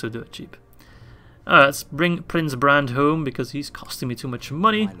because it was so dirt cheap. Alright, let's bring Prince Brand home because he's costing me too much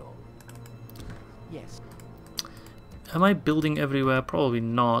money. Yes. Am I building everywhere? Probably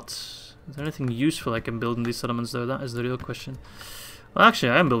not. Is there anything useful I can build in these settlements though? That is the real question. Well, actually,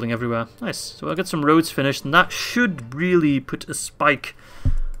 I am building everywhere. Nice. So I'll get some roads finished, and that should really put a spike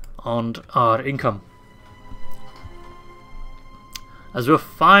on our income. As we're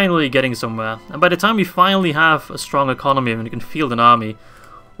finally getting somewhere. And by the time we finally have a strong economy and we can field an army,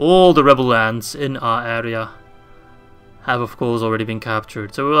 all the rebel lands in our area have of course already been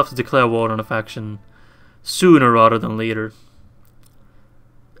captured. So we'll have to declare war on a faction sooner rather than later.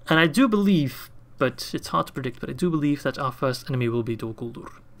 And I do believe, but it's hard to predict, but I do believe that our first enemy will be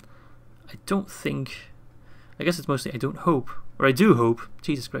Guldur. I don't think... I guess it's mostly I don't hope, or I do hope,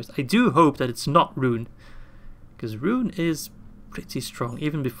 Jesus Christ, I do hope that it's not Rune. Because Rune is pretty strong,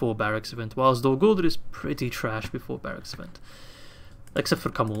 even before Barracks Event, whilst Guldur is pretty trash before Barracks Event. Except for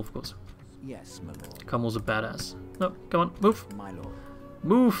Kamul, of course. Yes, my lord. Kamul's a badass. No, come on, move. My lord.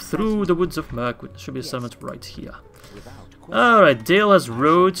 Move through the woods of Mirkwood. There should be a settlement right here. Without question. Alright, Dale has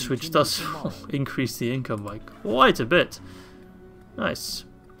roads, which does increase the income by quite a bit. Nice.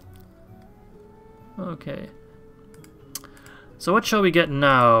 Okay. So what shall we get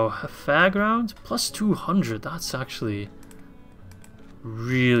now? A fairground? Plus 200. That's actually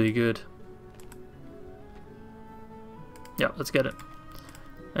really good. Yeah, let's get it.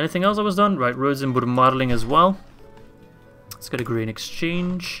 Anything else that was done? Right, roads in Marhlinge as well. Let's get a grain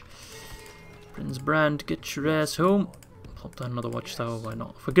exchange. Prince Brand, get your ass home. Plop down another watchtower, why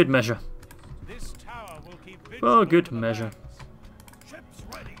not? For good measure. This tower will keep For good measure. ships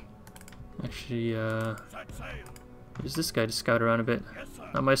ready. Actually, Set sail. use this guy to scout around a bit. Yes, sir.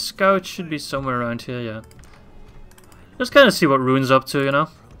 Now my scout should be somewhere around here, yeah. Just kind of see what Rune's up to, you know.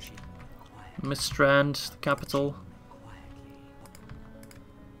 Mistrand, the capital.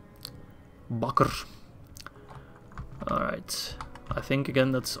 Bakr. Alright. I think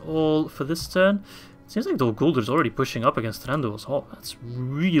again that's all for this turn. It seems like Guldur's already pushing up against Thranduil's Hall. That's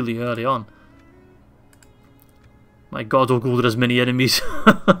really early on. My god, Guldur has many enemies.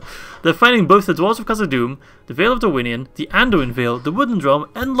 They're fighting both the Dwarves of Khazad-dûm, the Vale of Rhovanion, the Anduin Vale, the Wooden Drum,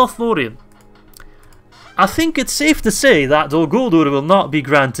 and Lothlorien. I think it's safe to say that Guldur will not be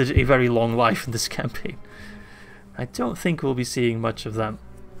granted a very long life in this campaign. I don't think we'll be seeing much of them.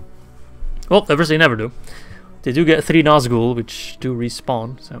 Well, never say never do. They do get 3 Nazgul, which do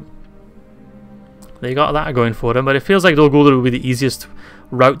respawn, so they got that going for them, but it feels like Guldur will be the easiest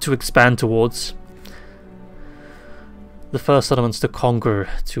route to expand towards. The first settlements to conquer,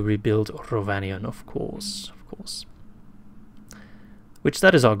 to rebuild Rhovanion, of course. Which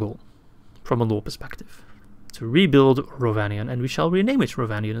that is our goal, from a lore perspective. To rebuild Rhovanion, and we shall rename it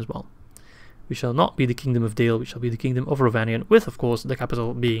Rhovanion as well. We shall not be the Kingdom of Dale, we shall be the Kingdom of Rhovanion, with, of course, the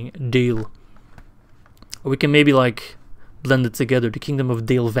capital being Dale. Or we can maybe, like, blend it together, the Kingdom of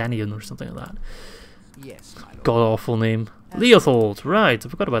Dalevanion or something like that. Yes, my lord. God-awful name. Leothold, right, I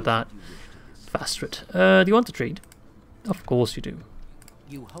forgot about that. Fastrit. Do you want to trade? Of course you do.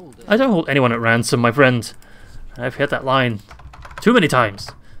 You hold it. I don't hold anyone at ransom, my friend. I've hit that line too many times.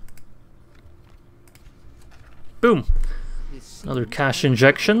 Boom. Another cash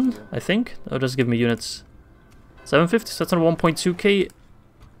injection, I think. That'll just give me units. 750, so that's on 1.2k.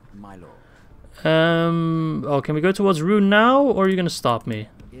 My lord. Oh, can we go towards Rune now, or are you gonna stop me?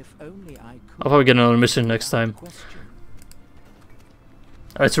 If only I could. I'll probably get another mission next time. Question.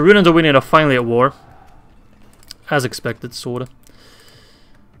 Alright, so Rune and Rhovanion are finally at war. As expected, sorta.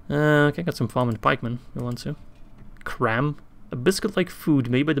 Okay, got some farm and pikemen, if we want to. Cram. A biscuit-like food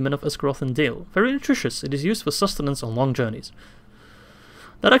made by the men of Esgaroth and Dale. Very nutritious. It is used for sustenance on long journeys.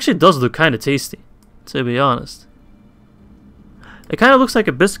 That actually does look kind of tasty, to be honest. It kind of looks like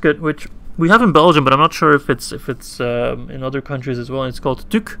a biscuit, which we have in Belgium, but I'm not sure if it's in other countries as well. It's called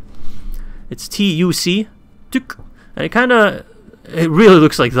Tuc. It's T-U-C. Tuc. And it really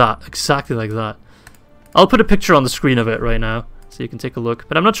looks like that. Exactly like that. I'll put a picture on the screen of it right now, so you can take a look.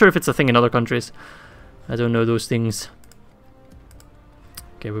 But I'm not sure if it's a thing in other countries. I don't know those things.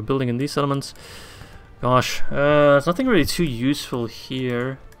 Okay, we're building in these settlements. Gosh, there's nothing really too useful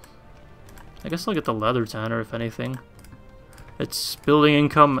here. I guess I'll get the leather tanner, if anything. It's building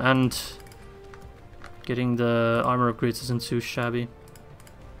income and Getting the armor upgrades isn't too shabby.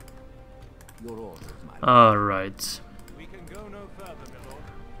 Your orders, my lord. Alright. We can go no further, my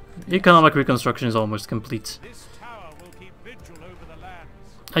lord. Economic reconstruction is almost complete. This tower will keep vigil over the lands.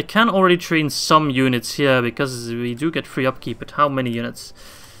 I can already train some units here because we do get free upkeep, but how many units?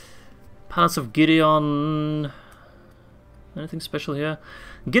 Palace of Gideon... Anything special here?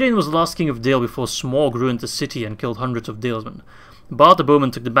 Gideon was the last king of Dale before Smog ruined the city and killed hundreds of Dalesmen. Bard the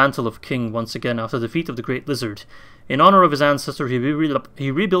Bowman took the mantle of king once again after the defeat of the Great Lizard. In honor of his ancestor, he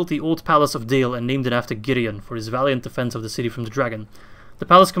rebuilt the old palace of Dale and named it after Gideon for his valiant defense of the city from the dragon. The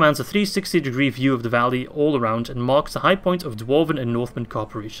palace commands a 360-degree view of the valley all around and marks the high point of Dwarven and Northman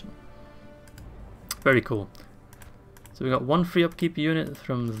cooperation. Very cool. So we got one free upkeep unit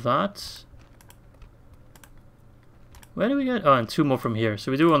from that. Where do we get? Oh, and two more from here.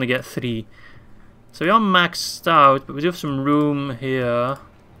 So we do only get 3. So we are maxed out, but we do have some room here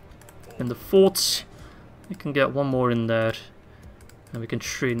in the forts. We can get one more in there. And we can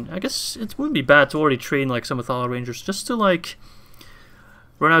train. I guess it wouldn't be bad to already train like some of our rangers just to like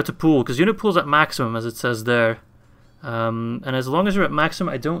run out a pool, because unit pool's at maximum as it says there. And as long as you're at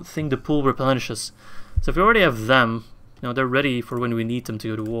maximum, I don't think the pool replenishes. So if we already have them, you know, they're ready for when we need them to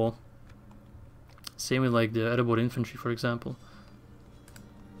go to war. Same with like the Ered infantry, for example.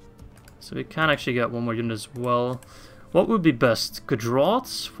 So we can actually get one more unit as well. What would be best?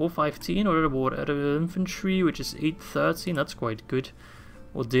 Gudrot, 415, or Ered infantry, which is 813. That's quite good.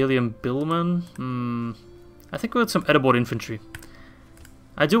 Or Dalian Billman. I think we'll get some Ered infantry.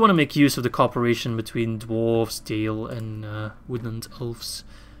 I do want to make use of the cooperation between dwarves, Dale, and woodland elves.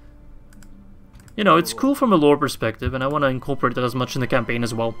 You know, it's cool from a lore perspective, and I want to incorporate that as much in the campaign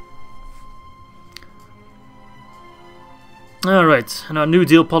as well. Alright, and our New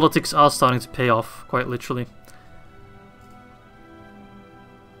Deal politics are starting to pay off, quite literally.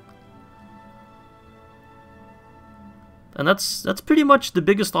 And that's pretty much the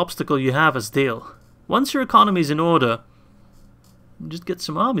biggest obstacle you have as Dale. Once your economy is in order, just get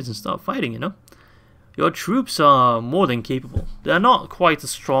some armies and start fighting, you know? Your troops are more than capable. They're not quite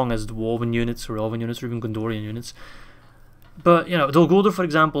as strong as Dwarven units or Elven units or even Gondorian units. But, you know, Guldur, for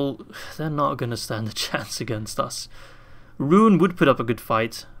example, they're not going to stand a chance against us. Ruin would put up a good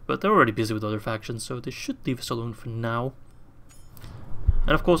fight, but they're already busy with other factions, so they should leave us alone for now.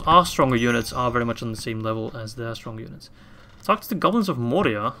 And of course, our stronger units are very much on the same level as their stronger units. Talk to the Goblins of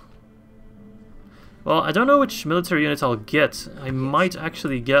Moria. Well, I don't know which military unit I'll get. I might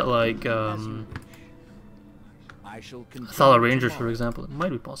actually get like Thala Rangers, for example. It might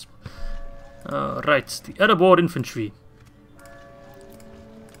be possible. Right, the Ered infantry.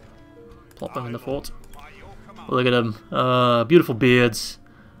 Plop them in the fort. Look at them. Beautiful beards.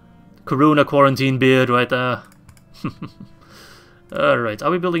 Corona quarantine beard right there. Alright, are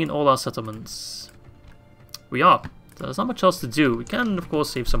we building in all our settlements? We are. So there's not much else to do. We can, of course,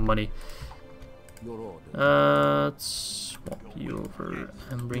 save some money. Let's swap you over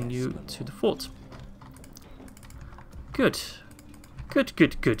and bring you to the fort. Good. Good,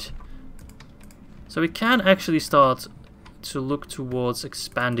 good, good. So we can actually start to look towards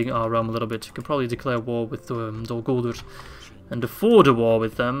expanding our realm a little bit. We can probably declare war with Dol Guldur and afford a war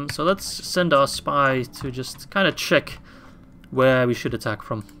with them. So let's send our spy to just kind of check where we should attack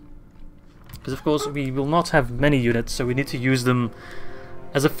from. Because of course we will not have many units, so we need to use them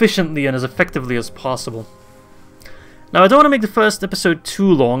as efficiently and as effectively as possible. Now I don't want to make the first episode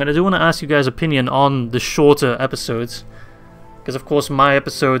too long, and I do want to ask you guys' opinion on the shorter episodes. Because of course my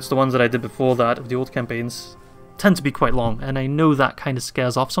episodes, the ones that I did before that, of the old campaigns, tend to be quite long, and I know that kind of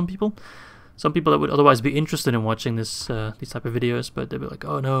scares off some people. Some people that would otherwise be interested in watching this these type of videos, but they'll be like,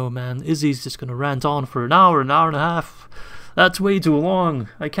 oh no man, Izzy's just gonna rant on for an hour and a half. That's way too long.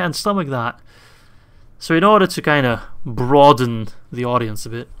 I can't stomach that. So in order to kind of broaden the audience a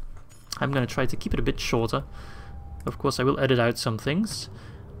bit, I'm going to try to keep it a bit shorter. Of course, I will edit out some things.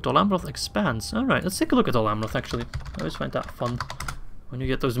 Dol Amroth expands. Alright, let's take a look at Dol Amroth, actually. I always find that fun. When you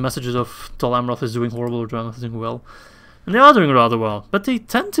get those messages of Dol Amroth is doing horrible or Dol Amroth is doing well. And they are doing rather well. But they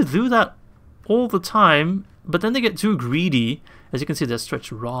tend to do that all the time. But then they get too greedy. As you can see, they're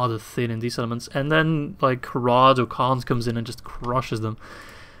stretched rather thin in these elements. And then, like, Harad or Khand comes in and just crushes them.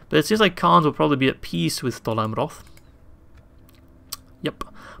 But it seems like Khand will probably be at peace with Dol Amroth. Yep.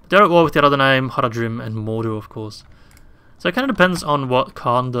 But they're at war with the Ar-Adunaim, Haradrim, and Mordor, of course. So it kind of depends on what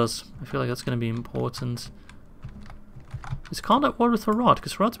Khand does. I feel like that's going to be important. Is Khand at war with Harad?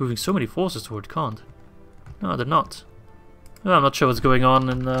 Because Harad's moving so many forces toward Khand. No, they're not. Well, I'm not sure what's going on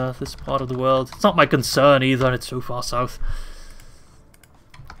in this part of the world. It's not my concern either, it's so far south.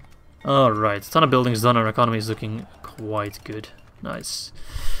 Alright, a ton of buildings done, our economy is looking quite good. Nice.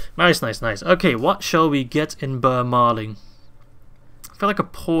 Nice, nice, nice. Okay, what shall we get in Marhlinge? I feel like a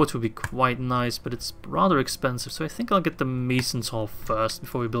port would be quite nice, but it's rather expensive, so I think I'll get the Mason's Hall first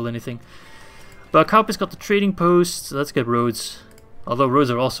before we build anything. But Kaupe's got the trading post, so let's get roads. Although roads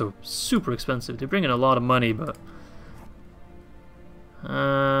are also super expensive. They bring in a lot of money, but...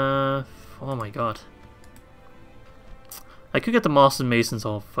 oh my god. I could get the Master Mason's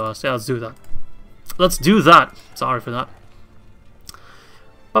Hall first. Yeah, let's do that. Let's do that! Sorry for that.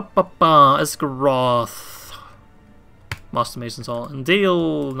 Esgaroth. Master Mason's Hall. And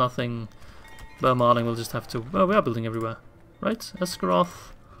Dale, nothing. Marhlinge will just have to... Well, we are building everywhere. Right?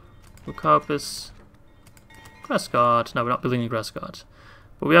 Esgaroth. Lucaupis. Grassguard. No, we're not building in Grassguard.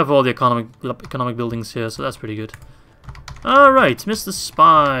 But we have all the economic buildings here, so that's pretty good. Alright, Mr.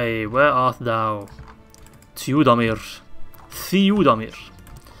 Spy. Where art thou? Theudamir. Theudamir.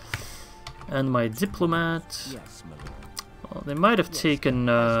 And my diplomat. Yes, my lord. Well, they might have taken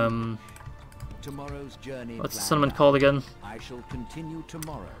Tomorrow's journey. what's the settlement called again? I shall continue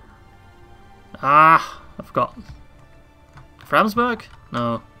tomorrow. Ah, I forgot. Framsburg?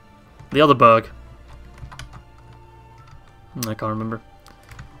 No. The other Berg. I can't remember.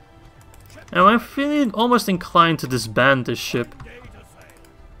 Now I'm feeling almost inclined to disband this ship.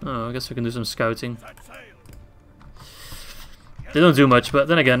 Oh, I guess we can do some scouting. They don't do much, but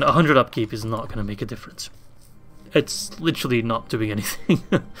then again, 100 upkeep is not going to make a difference. It's literally not doing anything.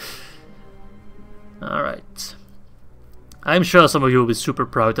 Alright. I'm sure some of you will be super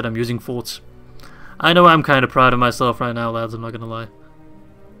proud that I'm using forts. I know I'm kind of proud of myself right now, lads, I'm not going to lie.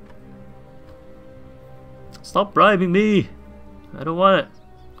 Stop bribing me! I don't want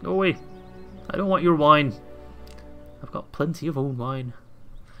it. Go away. I don't want your wine. I've got plenty of own wine.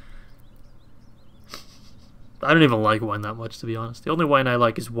 I don't even like wine that much, to be honest. The only wine I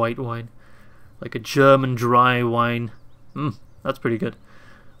like is white wine. Like a German dry wine. That's pretty good.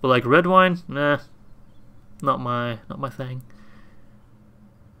 But like red wine? Nah. Not my thing.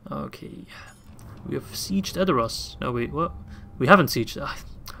 Okay. We have sieged Edoras. No, wait, what? We haven't sieged. I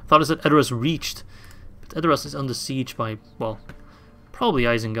thought it said Edoras reached. But Edoras is under siege by, well, probably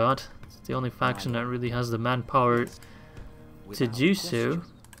Isengard. It's the only faction that really has the manpower to do so.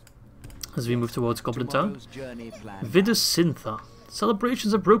 As we move towards Goblin Town. Vidusintha.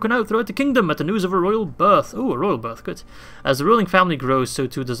 Celebrations have broken out throughout the kingdom at the news of a royal birth. Oh, a royal birth, good. As the ruling family grows, so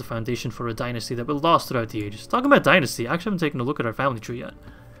too does the foundation for a dynasty that will last throughout the ages. Talking about dynasty, I actually haven't taken a look at our family tree yet.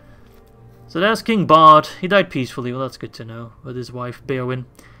 So there's King Bard. He died peacefully, well that's good to know, with his wife Beowyn.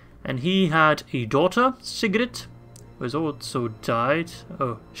 And he had a daughter, Sigrid, who has also died.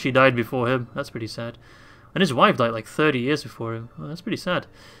 Oh, she died before him, that's pretty sad. And his wife died like 30 years before him, oh, that's pretty sad.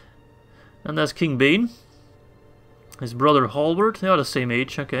 And there's King Bane. His brother Hallward, they are the same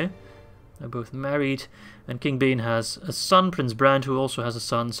age, okay. They're both married. And King Bane has a son, Prince Brand, who also has a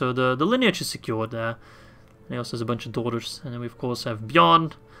son. So the lineage is secured there. And he also has a bunch of daughters. And then we of course have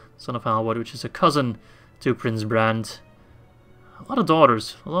Bjorn, son of Hallward, which is a cousin to Prince Brand. A lot of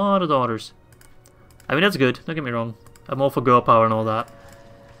daughters, a lot of daughters. I mean, that's good, don't get me wrong. I'm all for girl power and all that.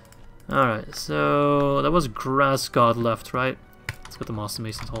 Alright, so that was Grassguard left, right? Let's get the Master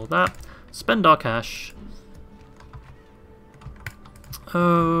Mason's Hall, that. Spend our cash.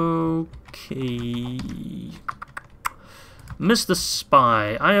 Okay. Mr.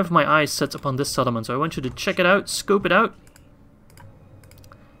 Spy, I have my eyes set upon this settlement, so I want you to check it out, scope it out.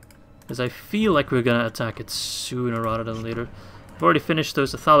 Because I feel like we're gonna attack it sooner rather than later. I've already finished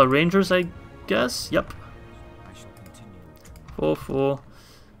those Athala Rangers, I guess. Yep. 4-4.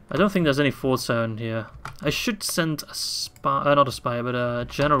 I don't think there's any forts down here. I should send a spy, not a spy, but a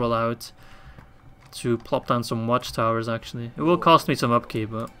general out to plop down some watchtowers, actually. It will cost me some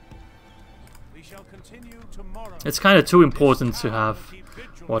upkeep, but it's kind of too important to have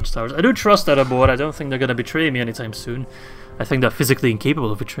watchtowers. I do trust that aboard. I don't think they're going to betray me anytime soon. I think they're physically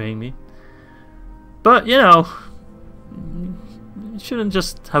incapable of betraying me. But, you know, you shouldn't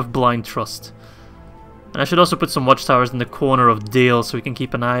just have blind trust. And I should also put some watchtowers in the corner of Dale so we can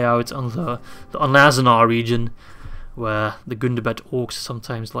keep an eye out on the Onazenar region, where the Gundabad orcs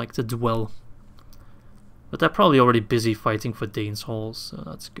sometimes like to dwell. But they're probably already busy fighting for Dane's halls, so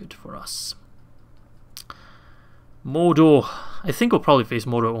that's good for us. Mordor. I think we'll probably face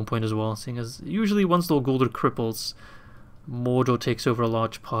Mordor at one point as well, seeing as usually once the Guldur cripples, Mordor takes over a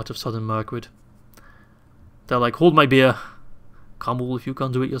large part of southern Mirkwood. They're like, hold my beer. Camel, if you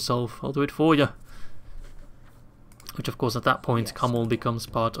can't do it yourself, I'll do it for you. Which of course at that point, Camel becomes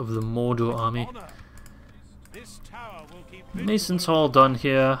part of the Mordor army. Mason's Hall done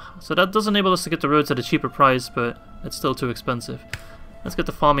here. So that does enable us to get the roads at a cheaper price, but it's still too expensive. Let's get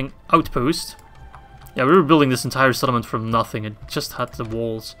the farming outpost. Yeah, we were building this entire settlement from nothing. It just had the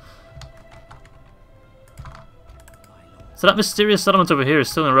walls. So that mysterious settlement over here is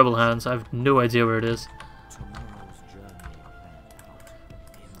still in rebel hands. I have no idea where it is.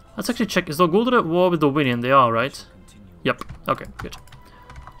 Let's actually check. Is the Guldur at war with the Rhovanion? They are, right? Yep. Okay, good.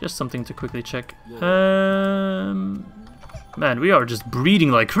 Just something to quickly check. Man, we are just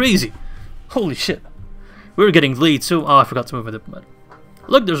breeding like crazy. Holy shit. We're getting lead, so... Oh, I forgot to move my diplomat.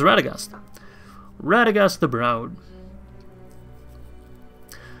 Look, there's Radagast. Radagast the Brown.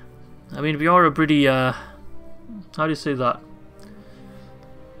 I mean, we are a pretty... How do you say that?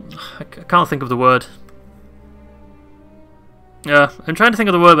 I can't think of the word. Yeah, I'm trying to think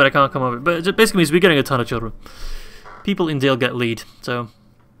of the word, but I can't come up with it. But it basically means we're getting a ton of children. People in Dale get lead, so...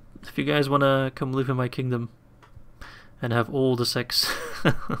 If you guys want to come live in my kingdom and have all the sex...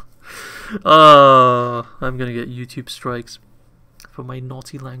 Oh, I'm gonna get YouTube strikes for my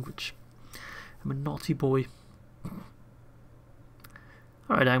naughty language. I'm a naughty boy.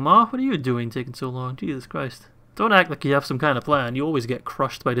 Alright, Angmar, what are you doing taking so long? Jesus Christ. Don't act like you have some kind of plan. You always get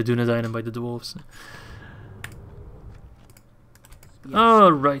crushed by the Dunedain and by the dwarves. Yes.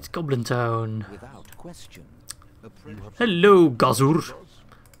 Alright, Goblin Town. Without question. Hello, Guldur.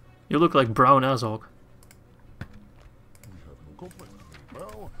 You look like Brown Azog.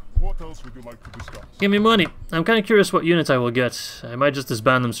 What else would you like to discuss? Give me money. I'm kind of curious what unit I will get. I might just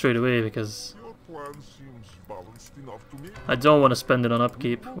disband them straight away because Your plan seems balanced enough to me. I don't want to spend it on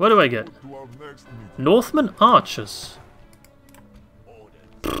upkeep. What do I get? To our next meeting. Northman Archers.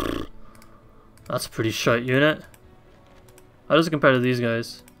 That's a pretty shite unit. How does it compare to these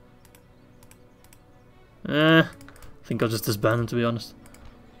guys? I think I'll just disband them, to be honest.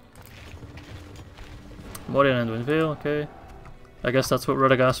 Morian and Windvale, okay. I guess that's what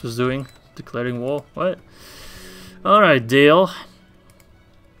Radagast was doing, declaring war. What? Alright, Dale.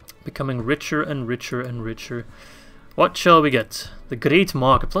 Becoming richer and richer and richer. What shall we get? The Great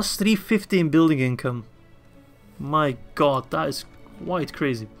Market, plus 350 in building income. My god, that is quite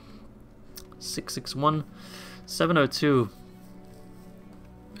crazy. 661, 702.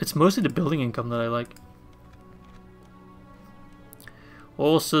 It's mostly the building income that I like.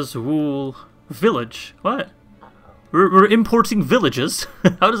 Horses, wool, village. What? We're importing villages?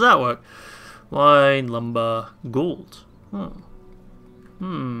 How does that work? Wine, lumber, gold. What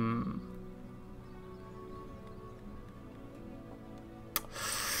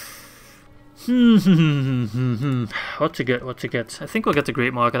to get, what to get? I think we'll get the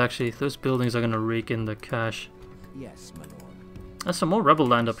Great Market, actually. Those buildings are going to rake in the cash. Yes, my lord. There's some more rebel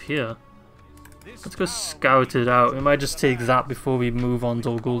land up here. Let's go scout it out. We might just take that before we move on to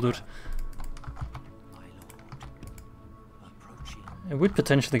Guldur. It would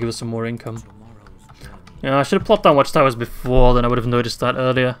potentially give us some more income. Yeah, I should have plopped down watchtowers before, then I would have noticed that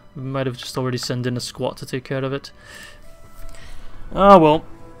earlier. We might have just already sent in a squad to take care of it. Ah well.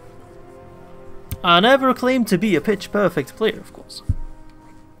 I never claimed to be a pitch-perfect player, of course.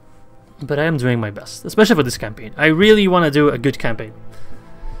 But I am doing my best, especially for this campaign. I really want to do a good campaign.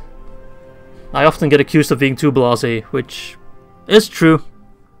 I often get accused of being too blasé, which is true.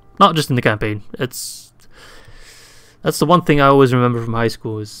 Not just in the campaign. That's the one thing I always remember from high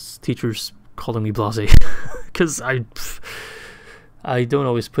school is teachers calling me blasé. Because I don't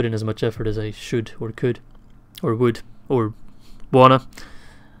always put in as much effort as I should or could or would or wanna.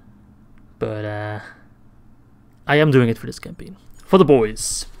 But I am doing it for this campaign. For the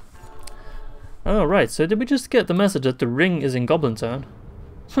boys. Alright, so did we just get the message that the ring is in Goblin Town?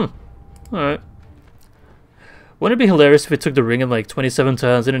 Alright. Wouldn't it be hilarious if we took the ring in like 27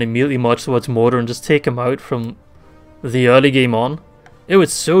 turns and then immediately marched towards Mordor and just take him out from the early game on? It would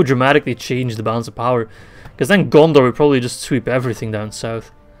so dramatically change the balance of power. Because then Gondor would probably just sweep everything down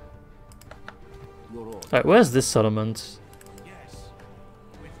south. Alright, where's this settlement?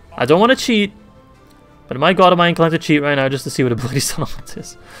 I don't want to cheat. But my god, am I inclined to cheat right now just to see what a bloody settlement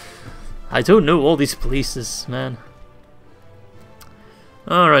is? I don't know all these places, man.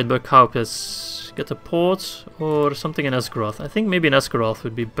 Alright, Berkaupis. Get a port or something in Esgaroth. I think maybe in Esgaroth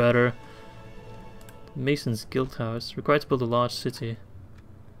would be better. Mason's Guild House. Required to build a large city.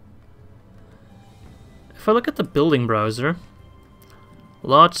 If I look at the building browser,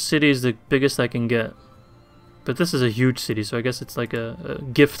 large city is the biggest I can get. But this is a huge city, so I guess it's like a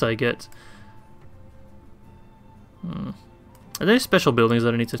gift I get. Are there any special buildings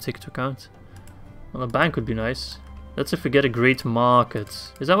that I need to take into account? Well, a bank would be nice. That's if we get a great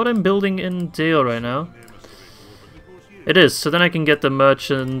market. Is that what I'm building in Dale right now? It is, so then I can get the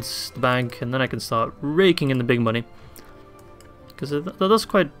merchants, the bank, and then I can start raking in the big money. Because that does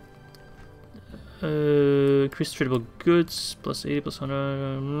quite... increase tradable goods, plus 80, plus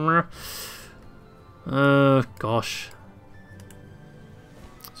 100... Gosh.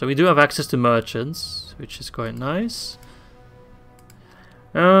 So we do have access to merchants, which is quite nice.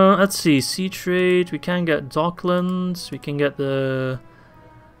 Let's see, sea trade, we can get docklands, we can get the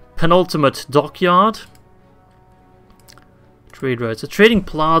penultimate dockyard. Trade routes. A trading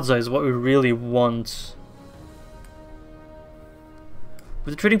plaza is what we really want.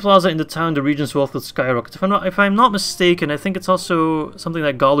 With the trading plaza in the town, the region's wealth will skyrocket. If I'm not mistaken, I think it's also something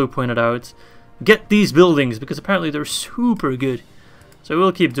that Guldur pointed out. Get these buildings, because apparently they're super good. So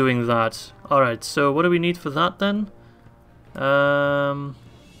we'll keep doing that. Alright, so what do we need for that then?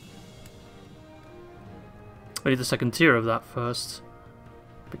 We need the second tier of that first.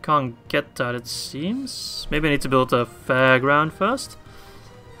 We can't get that, it seems. Maybe I need to build a fairground first.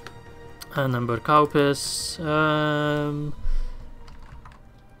 And then Burkaupis.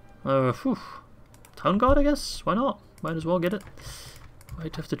 Town guard, I guess? Why not? Might as well get it.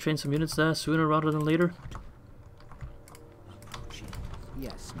 Might have to train some units there sooner rather than later.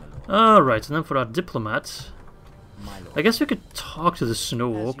 Yes, my lord. Alright, and then for our diplomat, My lord. I guess we could talk to the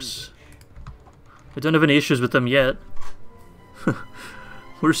Snow Orcs. We don't have any issues with them yet.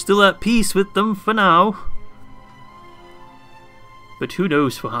 We're still at peace with them for now. But who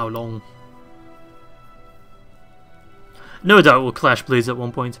knows for how long. No doubt we'll clash blades at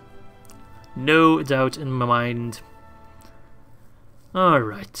one point. No doubt in my mind.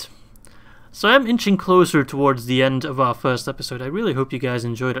 Alright. So I'm inching closer towards the end of our first episode. I really hope you guys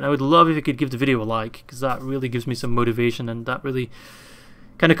enjoyed it. I would love if you could give the video a like, because that really gives me some motivation, and that really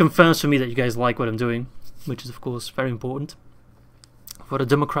kind of confirms for me that you guys like what I'm doing, which is of course very important for a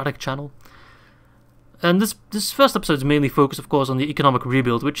democratic channel. And this first episode is mainly focused, of course, on the economic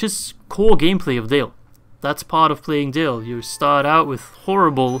rebuild, which is core gameplay of Dale. That's part of playing Dale. You start out with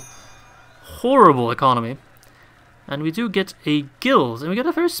horrible economy. And we do get a guild, and we get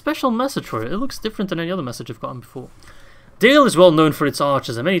a very special message for it. It looks different than any other message I've gotten before. Dale is well known for its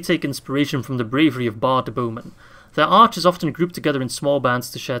archers, and many take inspiration from the bravery of Bard the Bowman. Their archers often group together in small bands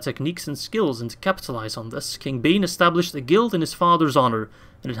to share techniques and skills, and to capitalize on this, King Bane established a guild in his father's honor,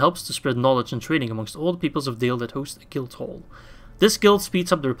 and it helps to spread knowledge and training amongst all the peoples of Dale that host a guild hall. This guild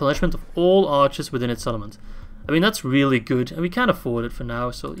speeds up the replenishment of all archers within its settlement. I mean, that's really good, and we can afford it for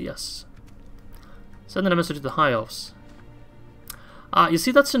now, so yes. Sending a message to the High Elves. You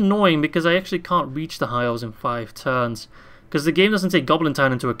see, that's annoying because I actually can't reach the High Elves in 5 turns. Because the game doesn't take Goblin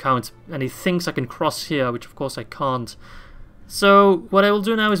Town into account, and he thinks I can cross here, which of course I can't. So, what I will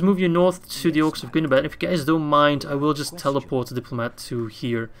do now is move you north to the Orcs of Gondor, and if you guys don't mind, I will just teleport the Diplomat to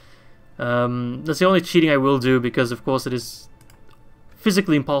here. That's the only cheating I will do, because of course it is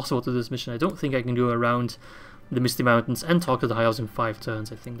physically impossible to do this mission. I don't think I can go around the Misty Mountains and talk to the High Elves in 5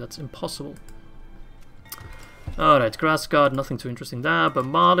 turns. I think that's impossible. Alright, Grass Guard, nothing too interesting there, but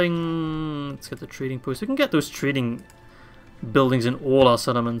Marhlinge, let's get the trading post. We can get those trading buildings in all our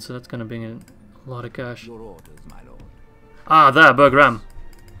settlements, so that's going to bring in a lot of cash. Your orders, my lord. Ah, there, Bergram.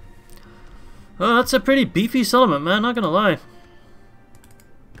 Oh, that's a pretty beefy settlement, man, not going to lie.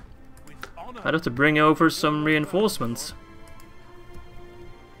 I'd have to bring over some reinforcements.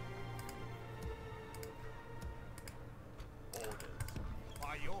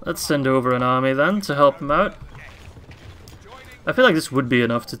 Let's send over an army then to help them out. I feel like this would be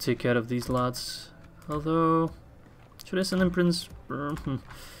enough to take care of these lads. Although, should I send them Prince? You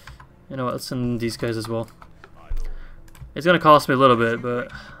know what, let's send these guys as well. It's gonna cost me a little bit,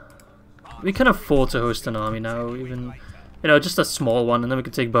 but we can afford to host an army now, even, you know, just a small one, and then we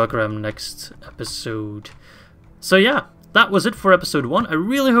can take Bergram next episode. So yeah, that was it for episode 1. I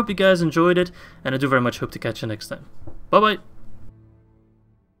really hope you guys enjoyed it, and I do very much hope to catch you next time. Bye bye!